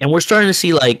 And we're starting to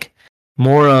see like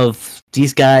more of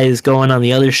these guys going on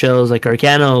the other shows. Like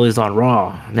Gargano is on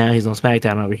Raw now; he's on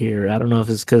SmackDown over here. I don't know if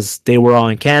it's because they were all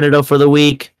in Canada for the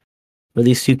week, for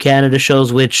these 2 Canada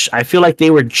shows, which I feel like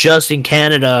they were just in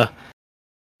Canada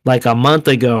like a month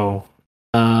ago.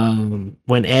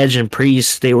 When Edge and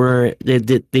Priest they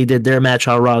did their match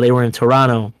on Raw. They were in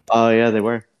Toronto. Oh yeah, they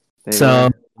were. So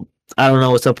I don't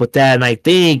know what's up with that. And I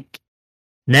think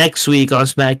next week on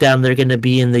SmackDown they're going to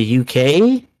be in the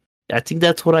UK. I think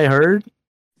that's what I heard.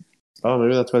 Oh,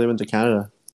 maybe that's why they went to Canada.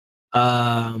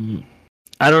 I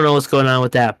don't know what's going on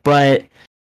with that, but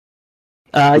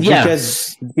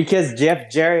because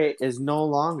Jeff Jarrett is no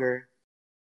longer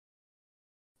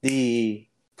the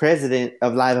president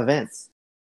of live events.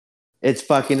 It's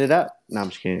fucking it up. No, I'm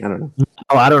just kidding. I don't know.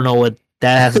 Oh, I don't know what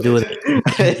that has to do with it.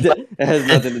 It has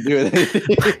nothing to do with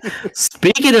it.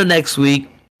 Speaking of next week,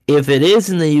 if it is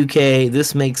in the UK,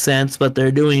 this makes sense, but they're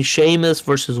doing Sheamus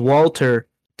versus Walter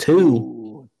 2.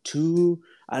 Ooh, 2?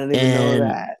 I didn't even know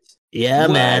that. Yeah,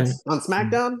 what? Man. On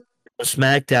SmackDown?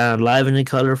 SmackDown, live and in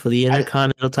color for the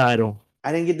Intercontinental title.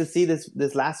 I didn't get to see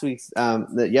this last week's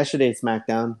yesterday's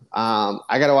SmackDown.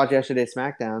 I gotta watch yesterday's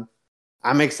SmackDown.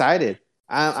 I'm excited.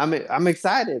 I'm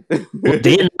excited. Well,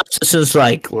 they announced this since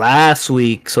like last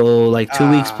week, so like 2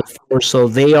 weeks before. So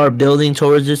they are building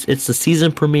towards this. It's the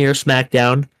season premiere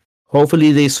SmackDown.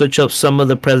 Hopefully they switch up some of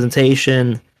the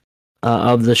presentation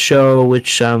of the show,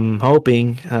 which I'm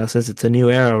hoping since it's a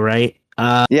new era, right?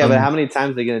 Yeah, but how many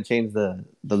times are they gonna change the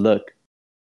look?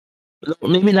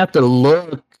 Maybe not the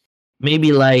look.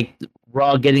 Maybe like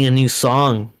Raw getting a new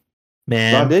song,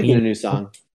 man. Raw did get a new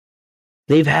song.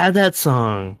 They've had that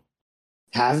song.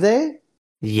 Have they?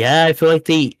 Yeah, I feel like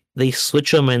they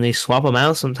switch them and they swap them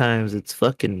out sometimes. It's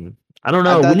fucking... I don't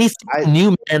know. We need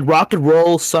new, man. Rock and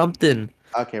roll something.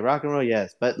 Okay, rock and roll,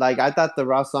 yes. But like I thought the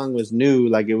Raw song was new,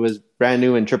 like it was brand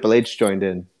new and Triple H joined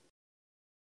in.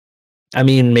 I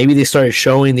mean, maybe they started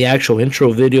showing the actual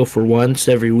intro video for once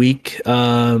every week.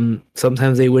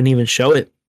 Sometimes they wouldn't even show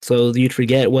it. So you'd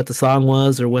forget what the song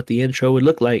was or what the intro would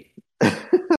look like.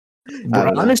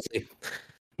 Honestly.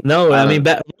 No, I mean,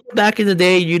 back in the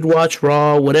day, you'd watch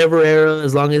Raw, whatever era,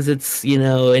 as long as it's,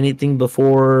 anything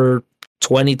before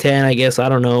 2010, I guess, I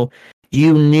don't know.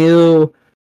 You knew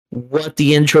what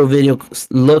the intro video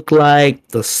looked like,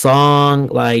 the song,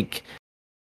 like,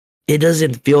 it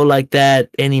doesn't feel like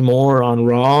that anymore on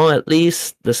Raw, at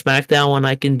least. The SmackDown one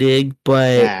I can dig,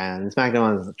 but... Yeah, the SmackDown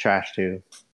one is trash, too.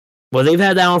 Well, they've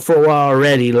had that one for a while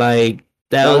already, like,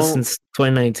 that was since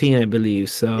 2019, I believe,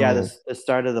 so... Yeah, the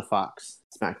start of the Fox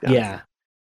SmackDown. Yeah.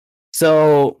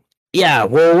 So, yeah,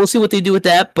 well, we'll see what they do with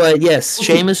that. But, yes,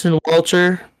 Sheamus and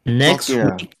Walter next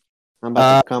week. I'm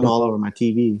about to come all over my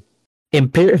TV.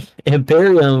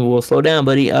 Imperium will slow down,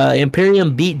 buddy.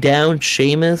 Imperium beat down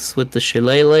Sheamus with the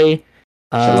Shillelagh.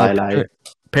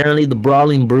 Apparently, the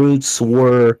Brawling Brutes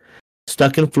were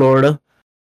stuck in Florida.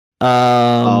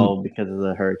 Because of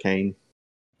the hurricane.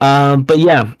 But,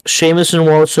 yeah, Sheamus and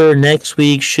Walter next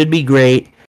week should be great.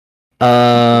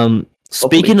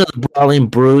 Speaking of the Brawling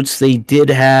Brutes, they did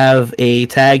have a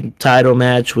tag title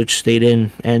match, which they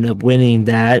didn't end up winning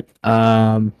that.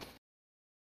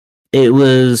 It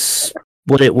was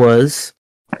what it was.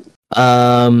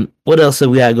 What else have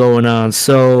we got going on?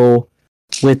 So,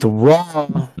 with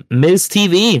Raw, Miz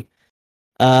TV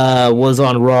was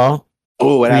on Raw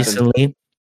recently.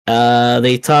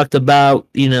 They talked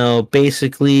about,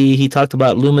 basically, he talked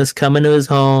about Loomis coming to his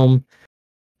home,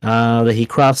 that he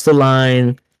crossed the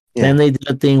line. Yeah. Then they did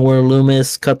a thing where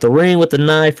Loomis cut the ring with a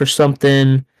knife or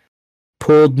something,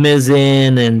 pulled Miz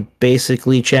in, and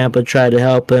basically Ciampa tried to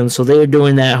help him. So they were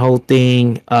doing that whole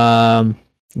thing.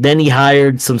 Then he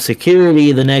hired some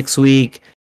security the next week,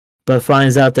 but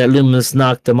finds out that Loomis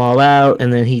knocked them all out,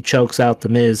 and then he chokes out the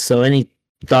Miz. So any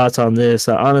thoughts on this?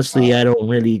 Honestly, I don't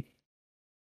really,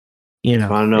 I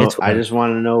just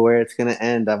want to know where it's going to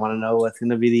end. I want to know what's going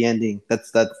to be the ending.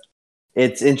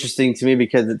 It's interesting to me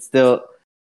because it's still...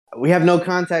 We have no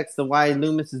context to why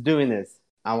Loomis is doing this.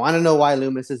 I want to know why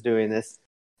Loomis is doing this.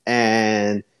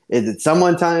 And is it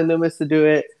someone telling Loomis to do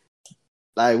it?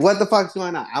 Like, what the fuck's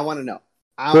going on? I want to know.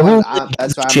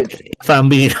 That's why if I'm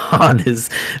being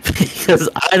honest, because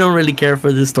I don't really care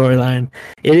for this storyline.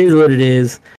 It is what it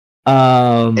is.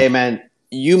 Hey, man,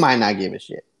 you might not give a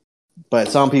shit, but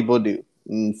some people do.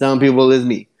 And some people is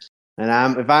me.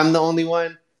 And if I'm the only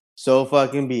one, so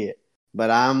fucking be it. But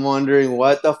I'm wondering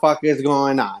what the fuck is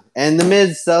going on. And The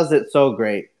Miz sells it so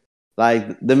great.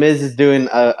 Like, The Miz is doing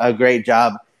a great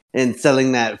job in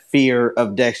selling that fear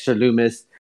of Dexter Loomis.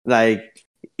 Like,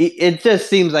 it just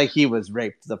seems like he was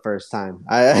raped the first time.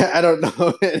 I don't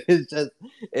know.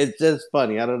 It's just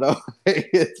funny. I don't know.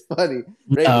 It's funny.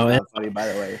 Rape is No, not funny, by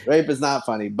the way. Rape is not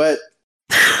funny. But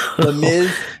the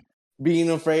Miz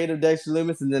being afraid of Dexter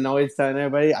Loomis and then always telling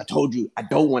everybody, "I told you, I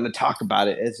don't want to talk about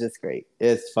it." It's just great.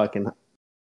 It's fucking.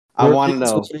 I want to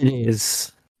know. It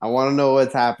is. I want to know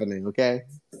what's happening. Okay.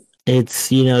 It's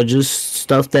just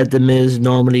stuff that the Miz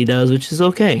normally does, which is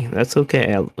okay. That's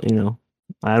okay.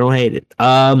 I don't hate it.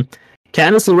 Candice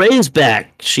LeRae is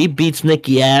back. She beats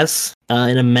Nikki Ass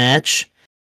in a match.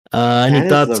 Any Candice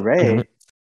thoughts? LeRae.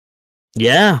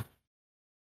 Yeah,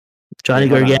 Johnny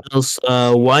Gargano's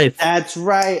wife. That's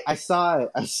right. I saw it.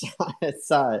 I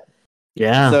saw it.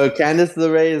 Yeah. So Candice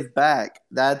LeRae is back.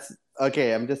 That's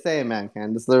okay. I'm just saying, man.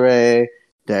 Candice LeRae,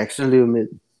 Dexter Loomis,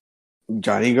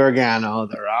 Johnny Gargano.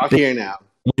 They're all here now.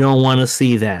 You don't want to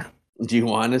see that. Do you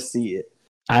want to see it?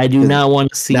 I do not want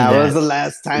to see that. That was the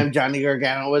last time Johnny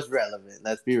Gargano was relevant.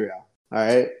 Let's be real. All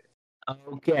right.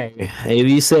 Okay, if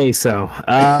you say so.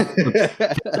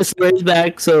 Candice LeRae's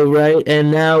back, so right.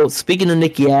 And now, speaking of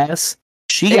Nikki Ass,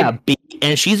 she got beat,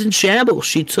 and she's in shambles.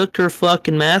 She took her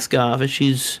fucking mask off, and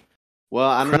she's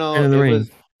I don't know.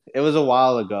 It was a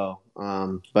while ago,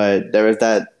 but there was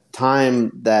that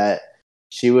time that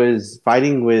she was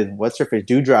fighting with what's her face,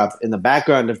 Dewdrop, in the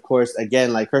background. Of course,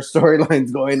 again, like her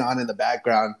storyline's going on in the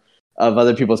background of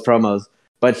other people's promos.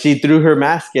 But she threw her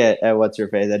mask at what's her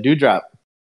face, at Dewdrop.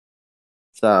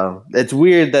 So it's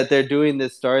weird that they're doing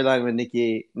this storyline with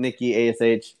Nikki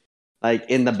ASH, like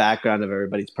in the background of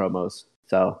everybody's promos.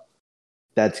 So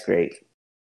that's great.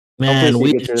 Man,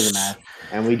 we get rid of the mask,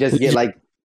 and we just get like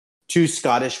two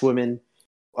Scottish women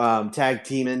tag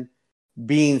teaming,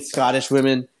 being Scottish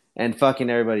women, and fucking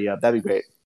everybody up. That'd be great.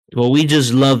 Well, we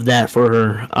just love that for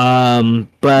her.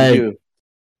 But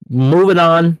moving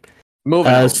on.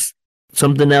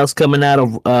 Something else coming out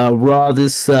of Raw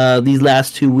these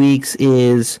last 2 weeks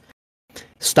is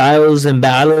Styles and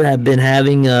Balor have been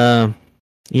having a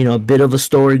bit of a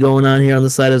story going on here on the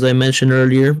side, as I mentioned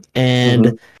earlier.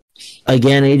 And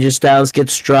again, AJ Styles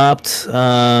gets dropped.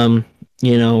 They're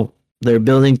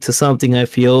building to something, I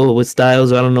feel, with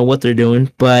Styles. I don't know what they're doing,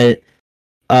 but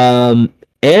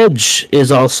Edge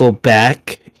is also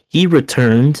back. He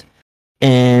returned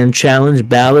and challenged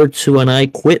Balor to an I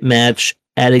Quit match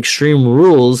at Extreme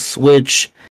Rules,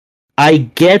 which I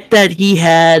get that he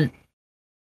had.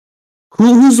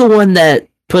 Who's the one that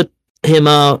put him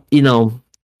out,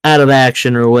 out of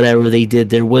action or whatever they did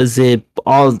there? Was it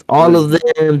all of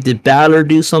them? Did Balor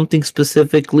do something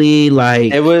specifically?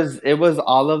 Like it was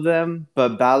all of them,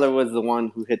 but Balor was the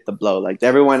one who hit the blow. Like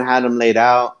everyone had him laid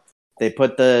out. They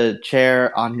put the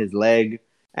chair on his leg,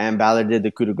 and Balor did the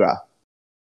coup de grace.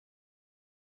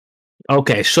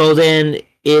 Okay, so then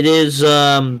it is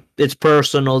it's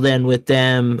personal then with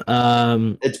them.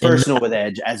 It's personal with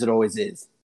Edge, as it always is,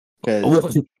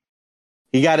 because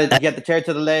he got the chair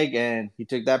to the leg, and he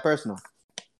took that personal.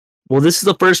 Well, this is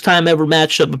the first time ever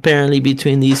matched up apparently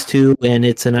between these two, and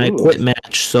it's an I Quit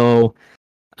match. So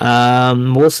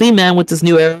we'll see, man. With this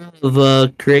new era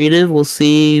of creative, we'll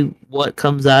see what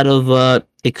comes out of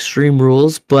Extreme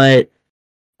Rules, but.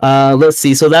 Let's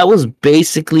see. So that was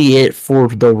basically it for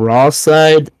the Raw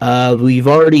side. We've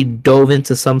already dove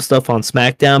into some stuff on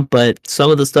SmackDown, but some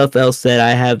of the stuff else that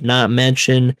I have not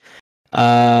mentioned.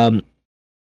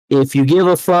 If you give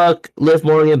a fuck, Liv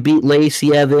Morgan beat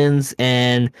Lacey Evans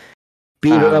and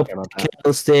beat her up with the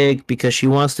candlestick because she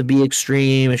wants to be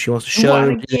extreme and she wants to show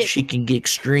her that she can get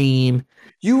extreme.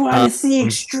 You want to see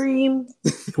extreme?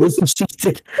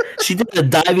 She did a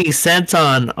diving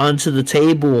senton onto the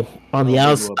table on the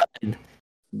outside.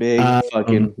 Big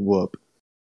fucking whoop.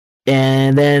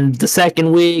 And then the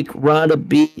second week, Ronda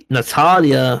beat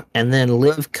Natalya, and then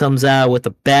Liv comes out with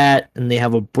a bat, and they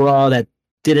have a brawl that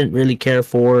didn't really care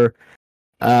for. Is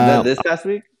that this past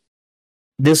week?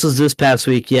 This was this past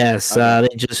week, yes. Okay.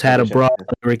 They just had a brawl.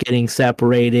 They were getting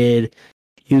separated.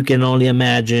 You can only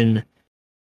imagine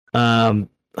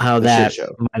how that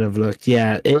might have looked.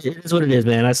 Yeah, it is what it is,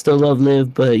 man. I still love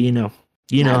Liv, but you know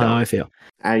how I feel.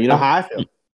 You know how I feel.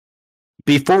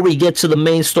 Before we get to the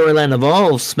main storyline of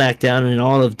all of SmackDown and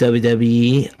all of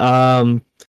WWE,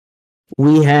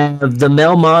 we have the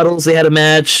male models. They had a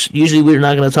match. Usually we're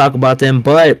not going to talk about them,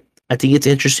 but I think it's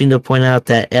interesting to point out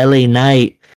that LA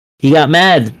Knight, he got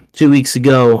mad 2 weeks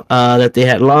ago that they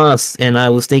had lost, and I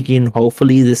was thinking,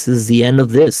 hopefully this is the end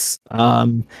of this.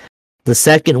 The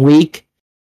second week,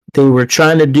 they were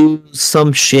trying to do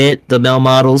some shit. The male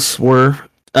models were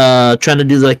trying to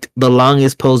do like the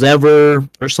longest pose ever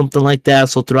or something like that.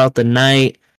 So throughout the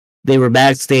night, they were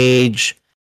backstage.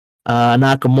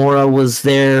 Nakamura was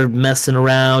there messing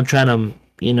around, trying to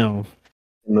you know,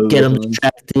 Move get with them them.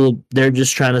 distracted. They're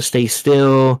just trying to stay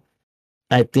still.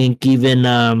 I think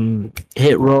even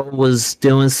Hit Row was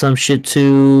doing some shit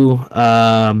too.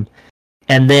 And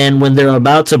then when they're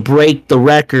about to break the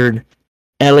record,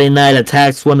 LA Knight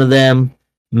attacks one of them,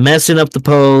 messing up the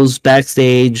pose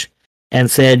backstage,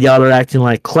 and said, "Y'all are acting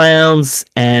like clowns,"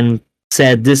 and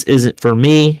said, "This isn't for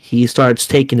me." He starts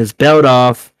taking his belt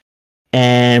off,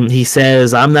 and he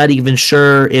says, "I'm not even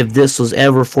sure if this was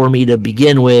ever for me to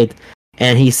begin with."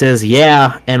 And he says,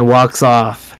 "Yeah," and walks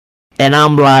off. And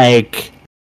I'm like,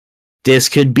 this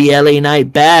could be LA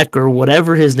Knight back or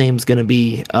whatever his name's gonna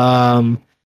be.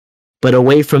 But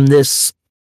away from this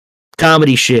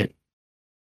comedy shit.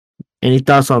 Any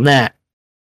thoughts on that?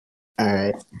 All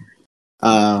right.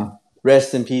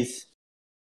 Rest in peace,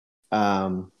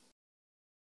 LA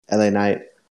Knight.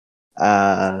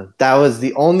 That was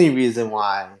the only reason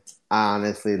why I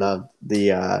honestly loved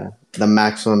the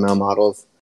Maximum Male Models.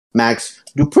 Max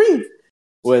Dupree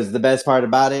was the best part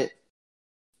about it.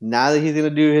 Now that he's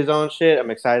gonna do his own shit, I'm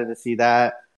excited to see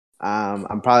that.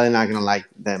 I'm probably not gonna like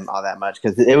them all that much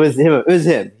because it was him. It was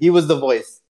him. He was the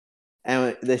voice,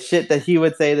 and the shit that he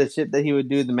would say, the shit that he would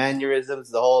do, the mannerisms,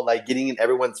 the whole like getting in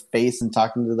everyone's face and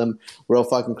talking to them real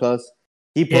fucking close.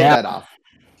 He pulled Yeah. that off.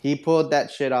 He pulled that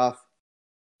shit off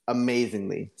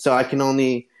amazingly. So I can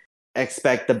only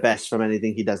expect the best from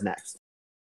anything he does next.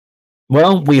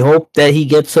 Well, we hope that he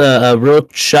gets a real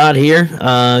shot here.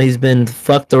 He's been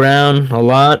fucked around a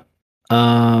lot,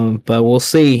 but we'll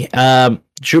see.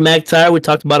 Drew McIntyre, we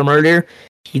talked about him earlier.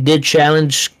 He did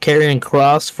challenge Karrion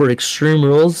Kross for Extreme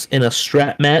Rules in a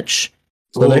strap match.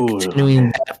 So they're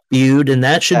continuing that feud, and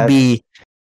that should be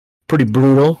pretty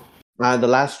brutal. The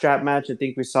last strap match I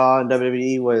think we saw in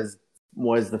WWE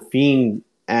was The Fiend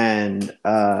and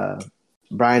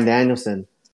Bryan Danielson,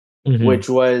 which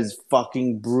was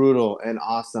fucking brutal and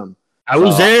awesome. I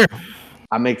was there.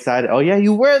 I'm excited. Oh yeah,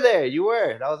 you were there. You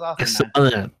were. That was awesome,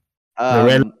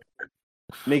 man.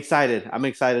 I'm excited. I'm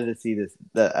excited to see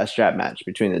a strap match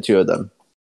between the two of them.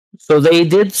 So they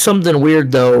did something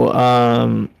weird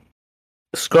though.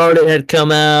 Scarlett had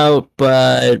come out,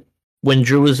 but when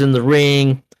Drew was in the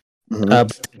ring,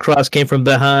 Cross came from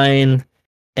behind,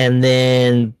 and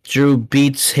then Drew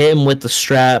beats him with the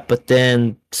strap, but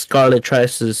then Scarlett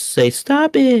tries to say,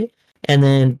 "Stop it," and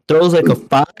then throws like a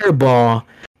fireball,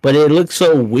 but it looked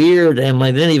so weird and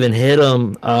like didn't even hit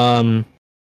him.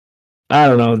 I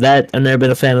don't know. That I've never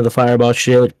been a fan of the fireball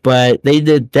shit, but they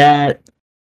did that.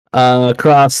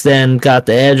 Cross then got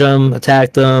the edge on him,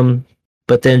 attacked him,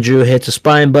 but then Drew hits a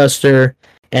spine buster,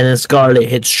 and then Scarlett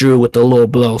hits Drew with a low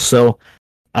blow. So,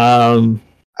 I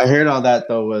heard all that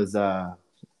though was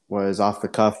off the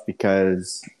cuff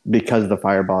because of the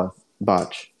fireball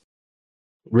botch.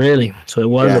 Really? So it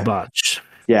was a botch.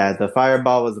 Yeah, the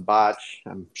fireball was a botch.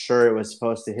 I'm sure it was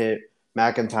supposed to hit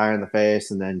McIntyre in the face,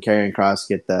 and then Karrion Kross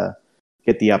get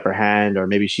the upper hand, or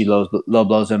maybe she low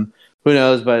blows him. Who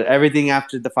knows? But everything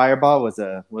after the fireball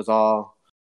was all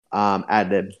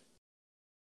ad-lib.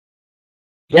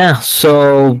 Yeah,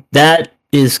 so that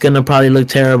is gonna probably look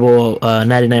terrible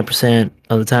 99%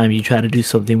 of the time you try to do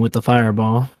something with the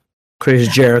fireball. Chris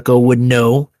Jericho would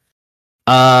know.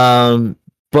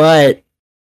 But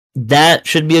that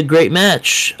should be a great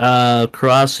match.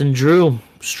 Cross and Drew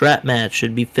strap match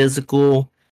should be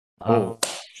physical. I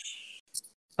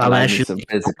like some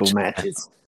physical matches.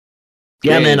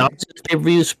 Yeah, man. Opposite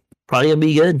pay-per-views probably gonna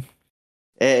be good.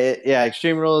 Yeah,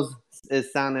 Extreme Rules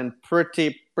is sounding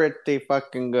pretty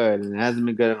fucking good, and it hasn't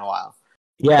been good in a while.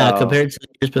 Yeah, compared to the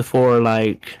years before,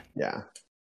 like yeah.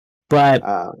 But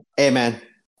hey, man,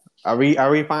 are we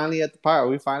finally at the part? Are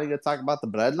we finally gonna talk about the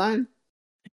Bloodline?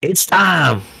 It's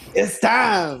time. It's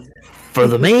time for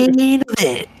the main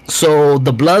event. So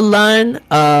the Bloodline,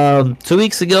 2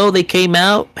 weeks ago they came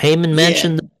out. Heyman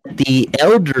mentioned the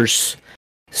elders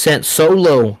sent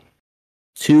Solo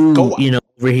to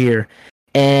over here,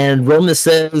 and Roman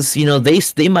says,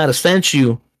 they might have sent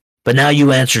you, but now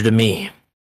you answer to me,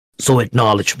 so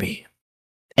acknowledge me.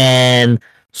 And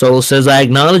Solo says, I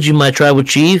acknowledge you, my tribal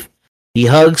chief. He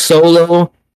hugs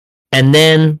Solo, and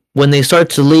then when they start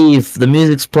to leave, the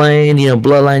music's playing.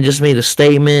 Bloodline just made a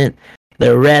statement.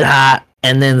 They're red hot.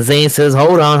 And then Zayn says,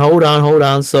 hold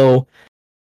on. So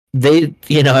they,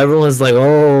 everyone's like,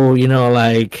 oh, you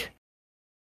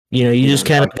just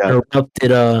kind of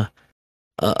interrupted a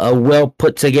well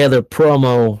put together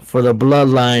promo for the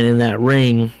Bloodline in that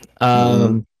ring.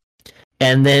 And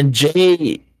then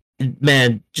Jay,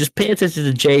 man, just pay attention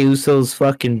to Jay Uso's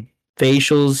fucking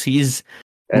facials. He's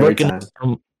looking at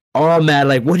him all mad,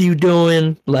 like, what are you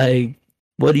doing? Like,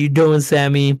 what are you doing,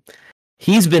 Sammy?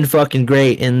 He's been fucking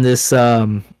great in this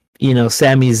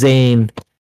Sami Zayn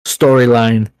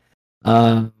storyline.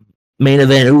 Uh, Main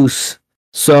event Uso.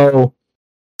 So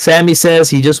Sammy says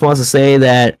he just wants to say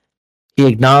that he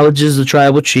acknowledges the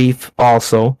tribal chief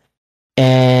also.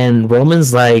 And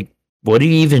Roman's like, what are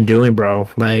you even doing, bro?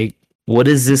 Like, what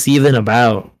is this even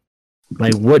about?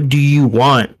 Like, what do you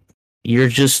want? You're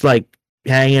just like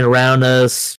hanging around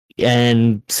us.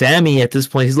 And Sammy at this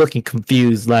point, he's looking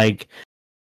confused, like,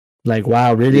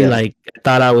 wow, really? Yeah. Like, I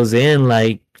thought I was in.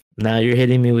 Like, now you're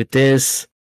hitting me with this.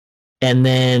 And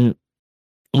then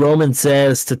Roman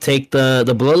says to take the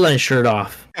bloodline shirt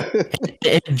off.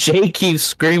 And Jay keeps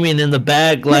screaming in the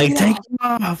back, Take like, it take off. it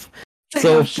off. Take off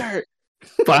So shirt.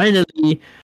 finally,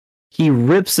 he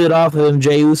rips it off of him.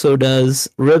 Jey Uso does,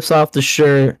 rips off the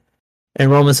shirt,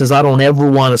 and Roman says, I don't ever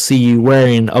want to see you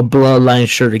wearing a bloodline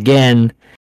shirt again.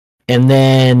 And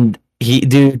then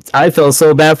dude, I felt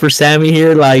so bad for Sammy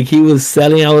here. Like, he was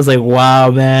selling. I was like,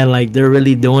 wow, man, like, they're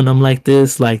really doing him like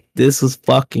this. Like, this was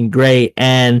fucking great.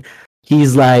 And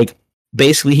he's like,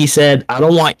 basically, he said, I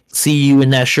don't want to see you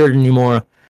in that shirt anymore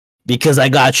because I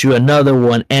got you another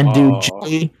one. And dude,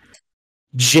 Oh.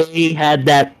 Jay had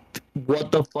that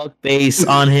what the fuck face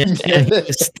on him, and he Yeah.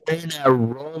 was staring at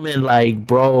Roman like,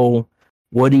 bro,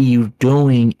 what are you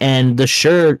doing? And the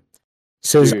shirt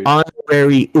says Dude.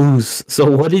 honorary Oos. So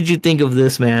what did you think of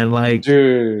this, man? Like,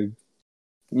 Dude.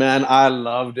 Man, I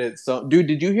loved it. So, dude,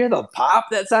 did you hear the pop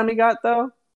that Sammy got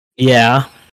though? yeah,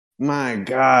 My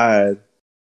God.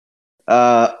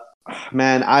 Uh,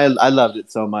 man, I loved it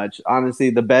so much. Honestly,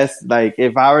 the best. Like,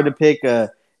 if I were to pick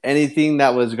anything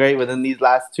that was great within these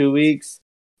last 2 weeks,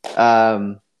 that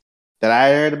I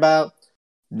heard about,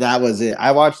 that was it.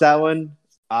 I watched that one.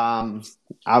 I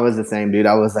was the same, dude.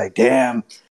 I was like, damn,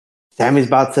 Sammy's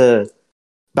about to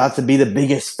be the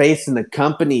biggest face in the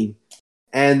company.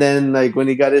 And then, like, when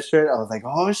he got his shirt, I was like,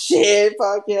 "Oh shit,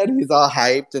 fuck yeah!" And he's all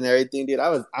hyped and everything, dude.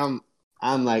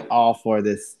 I'm like all for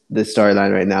this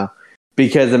storyline right now,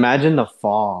 because imagine the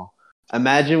fall.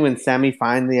 Imagine when Sammy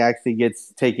finally actually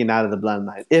gets taken out of the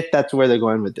bloodline, if that's where they're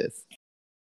going with this.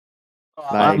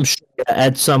 I'm Like, sure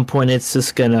at some point it's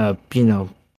just gonna, go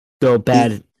it's,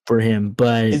 bad for him.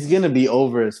 But it's gonna be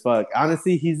over as fuck.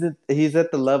 Honestly, he's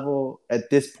at the level at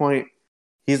this point.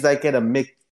 He's like at a Mick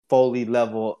Foley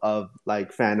level of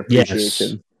like fan yes,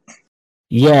 appreciation.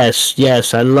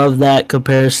 yes, I love that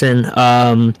comparison.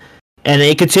 And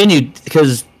it continued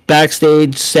because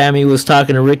backstage, Sammy was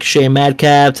talking to Ricochet and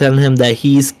Madcap, telling him that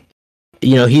he's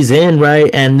in, right?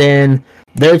 And then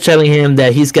they're telling him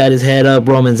that he's got his head up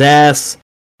Roman's ass.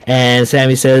 And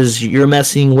Sammy says, you're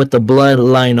messing with the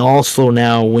bloodline also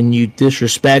now when you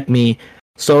disrespect me.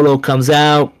 Solo comes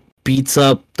out, beats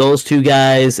up those two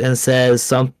guys, and says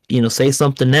say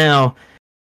something now. Mm.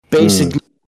 Basically,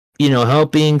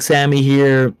 helping Sammy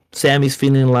here. Sammy's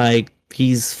feeling like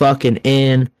he's fucking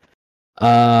in.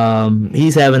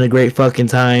 He's having a great fucking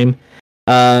time.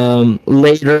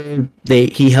 Later,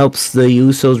 he helps the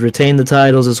Usos retain the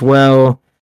titles as well.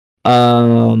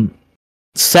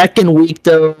 Second week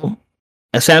though,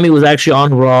 Sammy was actually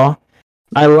on Raw.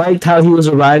 I liked how he was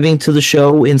arriving to the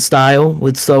show in style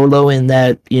with Solo in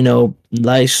that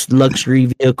nice luxury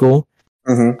vehicle.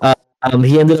 Mm-hmm.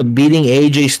 He ended up beating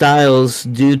AJ Styles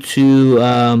due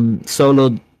to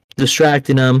Solo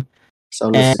distracting him,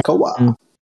 So and Sikoa.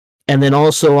 and then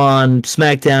also on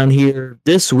SmackDown here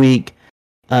this week,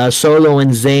 Solo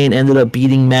and Zayn ended up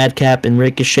beating Madcap and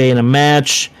Ricochet in a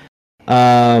match.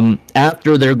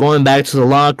 After they're going back to the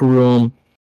locker room,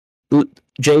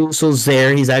 Jey Uso's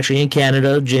there. He's actually in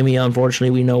Canada. Jimmy, unfortunately,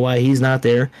 we know why he's not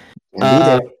there. And be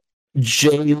there.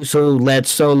 Jey Uso lets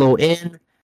Solo in.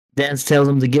 Dance tells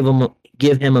him to give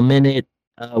him a minute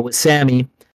with Sammy,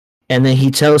 and then he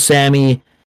tells Sammy,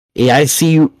 "Hey, I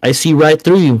see right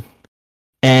through you.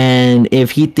 And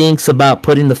if he thinks about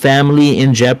putting the family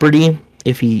in jeopardy,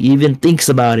 if he even thinks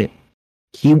about it,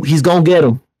 he's gonna get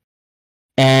him."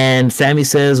 And Sammy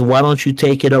says, "Why don't you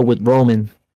take it up with Roman?"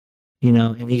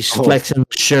 And he's Oh. flexing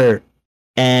the shirt,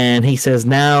 and he says,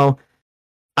 "Now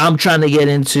I'm trying to get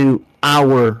into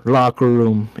our locker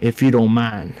room, if you don't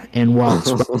mind," and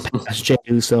walks right past Jey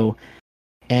Uso,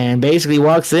 and basically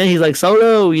walks in. He's like,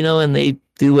 "Solo," and they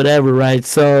do whatever, right?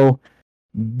 So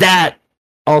that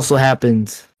also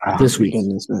happened Oh this my week.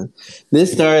 goodness, man!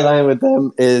 This storyline with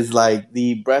them is like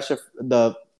the brush of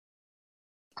the.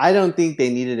 I don't think they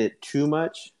needed it too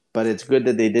much, but it's good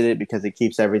that they did it because it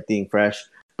keeps everything fresh.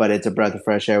 But it's a breath of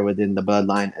fresh air within the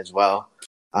bloodline as well.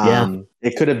 Yeah,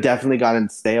 It could have definitely gotten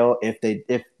stale if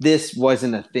this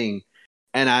wasn't a thing,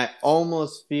 and I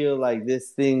almost feel like this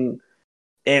thing.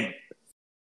 It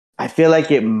I feel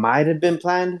like it might have been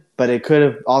planned, but it could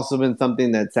have also been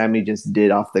something that Sammy just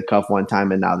did off the cuff one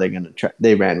time, and now they're gonna try.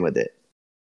 They ran with it,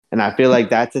 and I feel like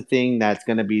that's a thing that's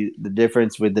gonna be the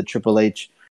difference with the Triple H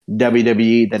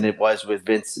WWE than it was with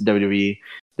Vince WWE.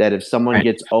 That if someone Right.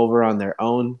 gets over on their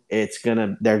own,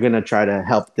 they're gonna try to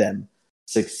help them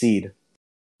succeed.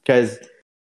 Because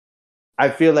I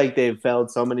feel like they've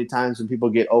failed so many times when people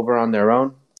get over on their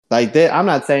own. Like I'm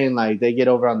not saying like they get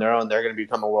over on their own, they're gonna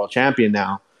become a world champion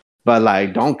now. But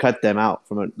like, don't cut them out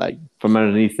from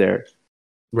underneath their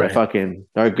Right. fucking,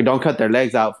 or don't cut their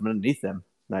legs out from underneath them.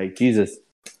 Like Jesus,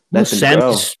 Well, let them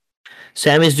grow.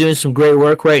 Sammy's doing some great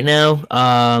work right now.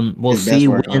 We'll His best see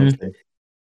work, when. honestly.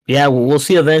 Yeah, we'll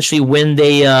see eventually when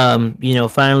they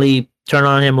finally turn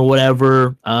on him or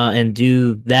whatever and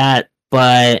do that.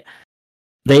 But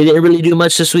they didn't really do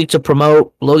much this week to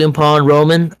promote Logan Paul and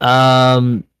Roman.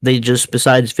 They just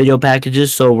besides video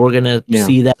packages, so we're gonna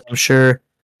see that, I'm sure,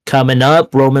 coming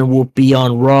up. Roman will be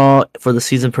on Raw for the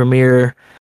season premiere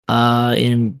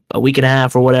in a week and a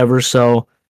half or whatever. So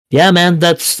yeah, man,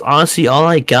 that's honestly all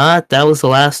I got. That was the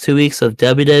last 2 weeks of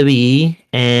WWE,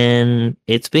 and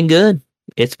it's been good.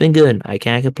 It's been good. I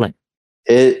can't complain.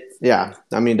 I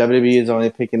mean, WWE is only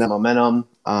picking up momentum.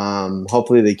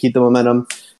 Hopefully they keep the momentum.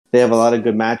 They have a lot of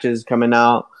good matches coming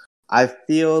out. I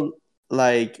feel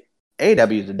like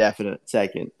AEW is a definite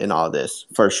second in all this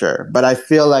for sure, but I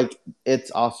feel like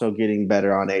it's also getting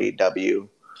better on AEW.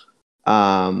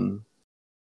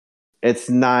 It's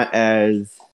not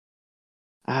as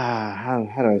how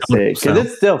do I say it? Because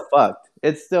it's still fucked.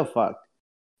 It's still fucked.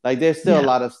 Like there's still a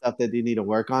lot of stuff that they need to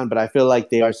work on, but I feel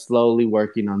like they are slowly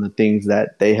working on the things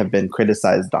that they have been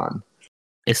criticized on.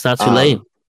 It's not too late.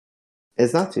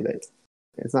 It's not too late.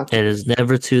 It's not. It is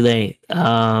never too late.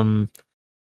 Yeah,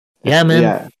 man.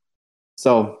 Yeah.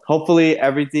 So hopefully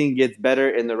everything gets better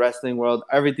in the wrestling world.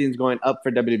 Everything's going up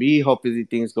for WWE. Hopefully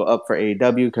things go up for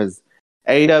AEW because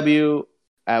AEW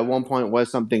at one point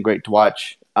was something great to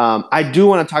watch. I do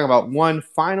want to talk about one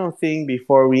final thing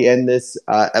before we end this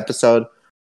episode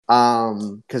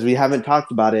because we haven't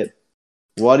talked about it.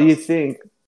 What do you think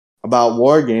about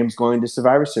War Games going to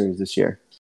Survivor Series this year?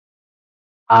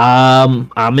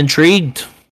 I'm intrigued.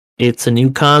 It's a new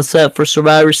concept for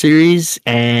Survivor Series,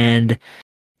 and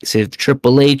if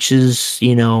Triple H is,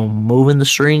 moving the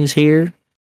strings here,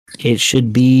 it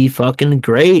should be fucking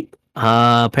great.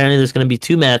 Apparently, there's going to be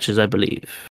 2 matches, I believe.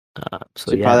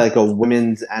 Probably like a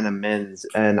women's and a men's,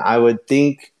 and I would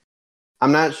think.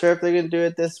 I'm not sure if they're going to do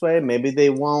it this way. Maybe they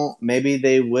won't. Maybe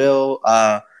they will.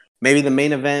 Maybe the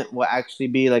main event will actually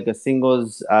be like a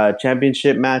singles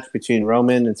championship match between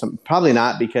Roman and some. Probably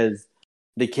not because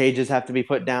the cages have to be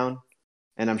put down,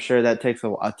 and I'm sure that takes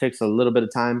a little bit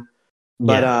of time.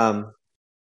 But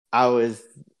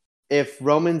if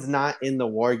Roman's not in the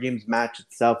War Games match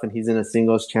itself and he's in a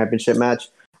singles championship match,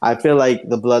 I feel like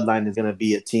the Bloodline is going to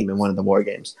be a team in one of the War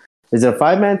Games. Is it a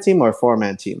 5-man team or a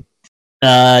 4-man team?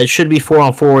 It should be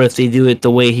 4-on-4 if they do it the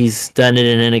way he's done it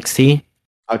in NXT.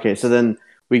 Okay, so then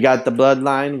we got the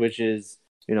Bloodline, which is,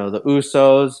 the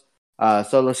Usos,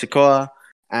 Solo Sikoa,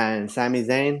 and Sami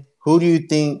Zayn. Who do you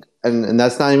think, and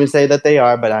that's not even say that they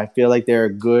are, but I feel like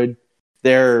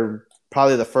they're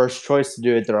probably the first choice to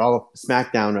do it. They're all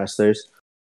SmackDown wrestlers.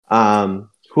 Who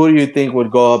do you think would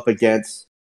go up against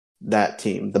that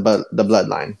team, the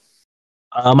Bloodline?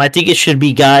 I think it should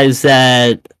be guys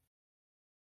that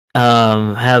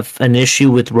have an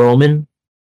issue with Roman.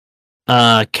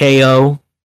 KO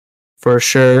for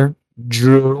sure.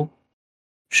 Drew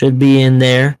should be in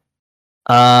there.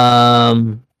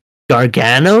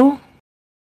 Gargano,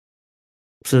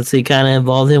 since they kind of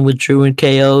involved him with Drew and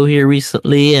KO here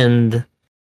recently, and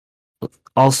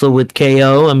also with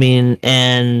KO. I mean,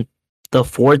 and the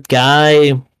 4th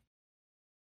guy,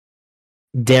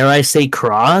 dare I say,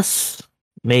 Cross?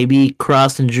 Maybe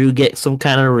Cross and Drew get some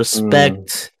kind of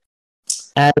respect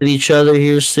out of each other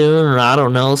here soon, or I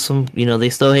don't know. They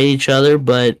still hate each other,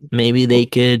 but maybe they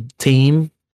could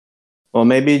team. Well,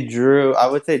 maybe Drew. I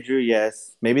would say Drew,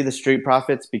 yes. Maybe the Street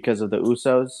Profits because of the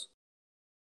Usos,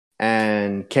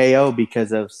 and KO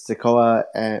because of Sikoa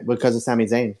and because of Sami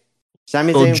Zayn.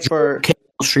 Sami Zayn for KO,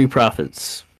 Street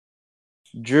Profits.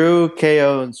 Drew,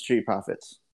 KO, and Street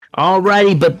Profits.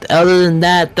 Alrighty, but other than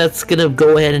that, that's gonna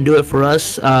go ahead and do it for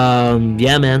us.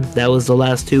 Yeah, man, that was the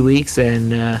last 2 weeks,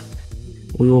 and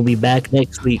we will be back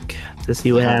next week to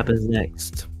see what happens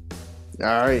next. All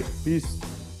right, peace.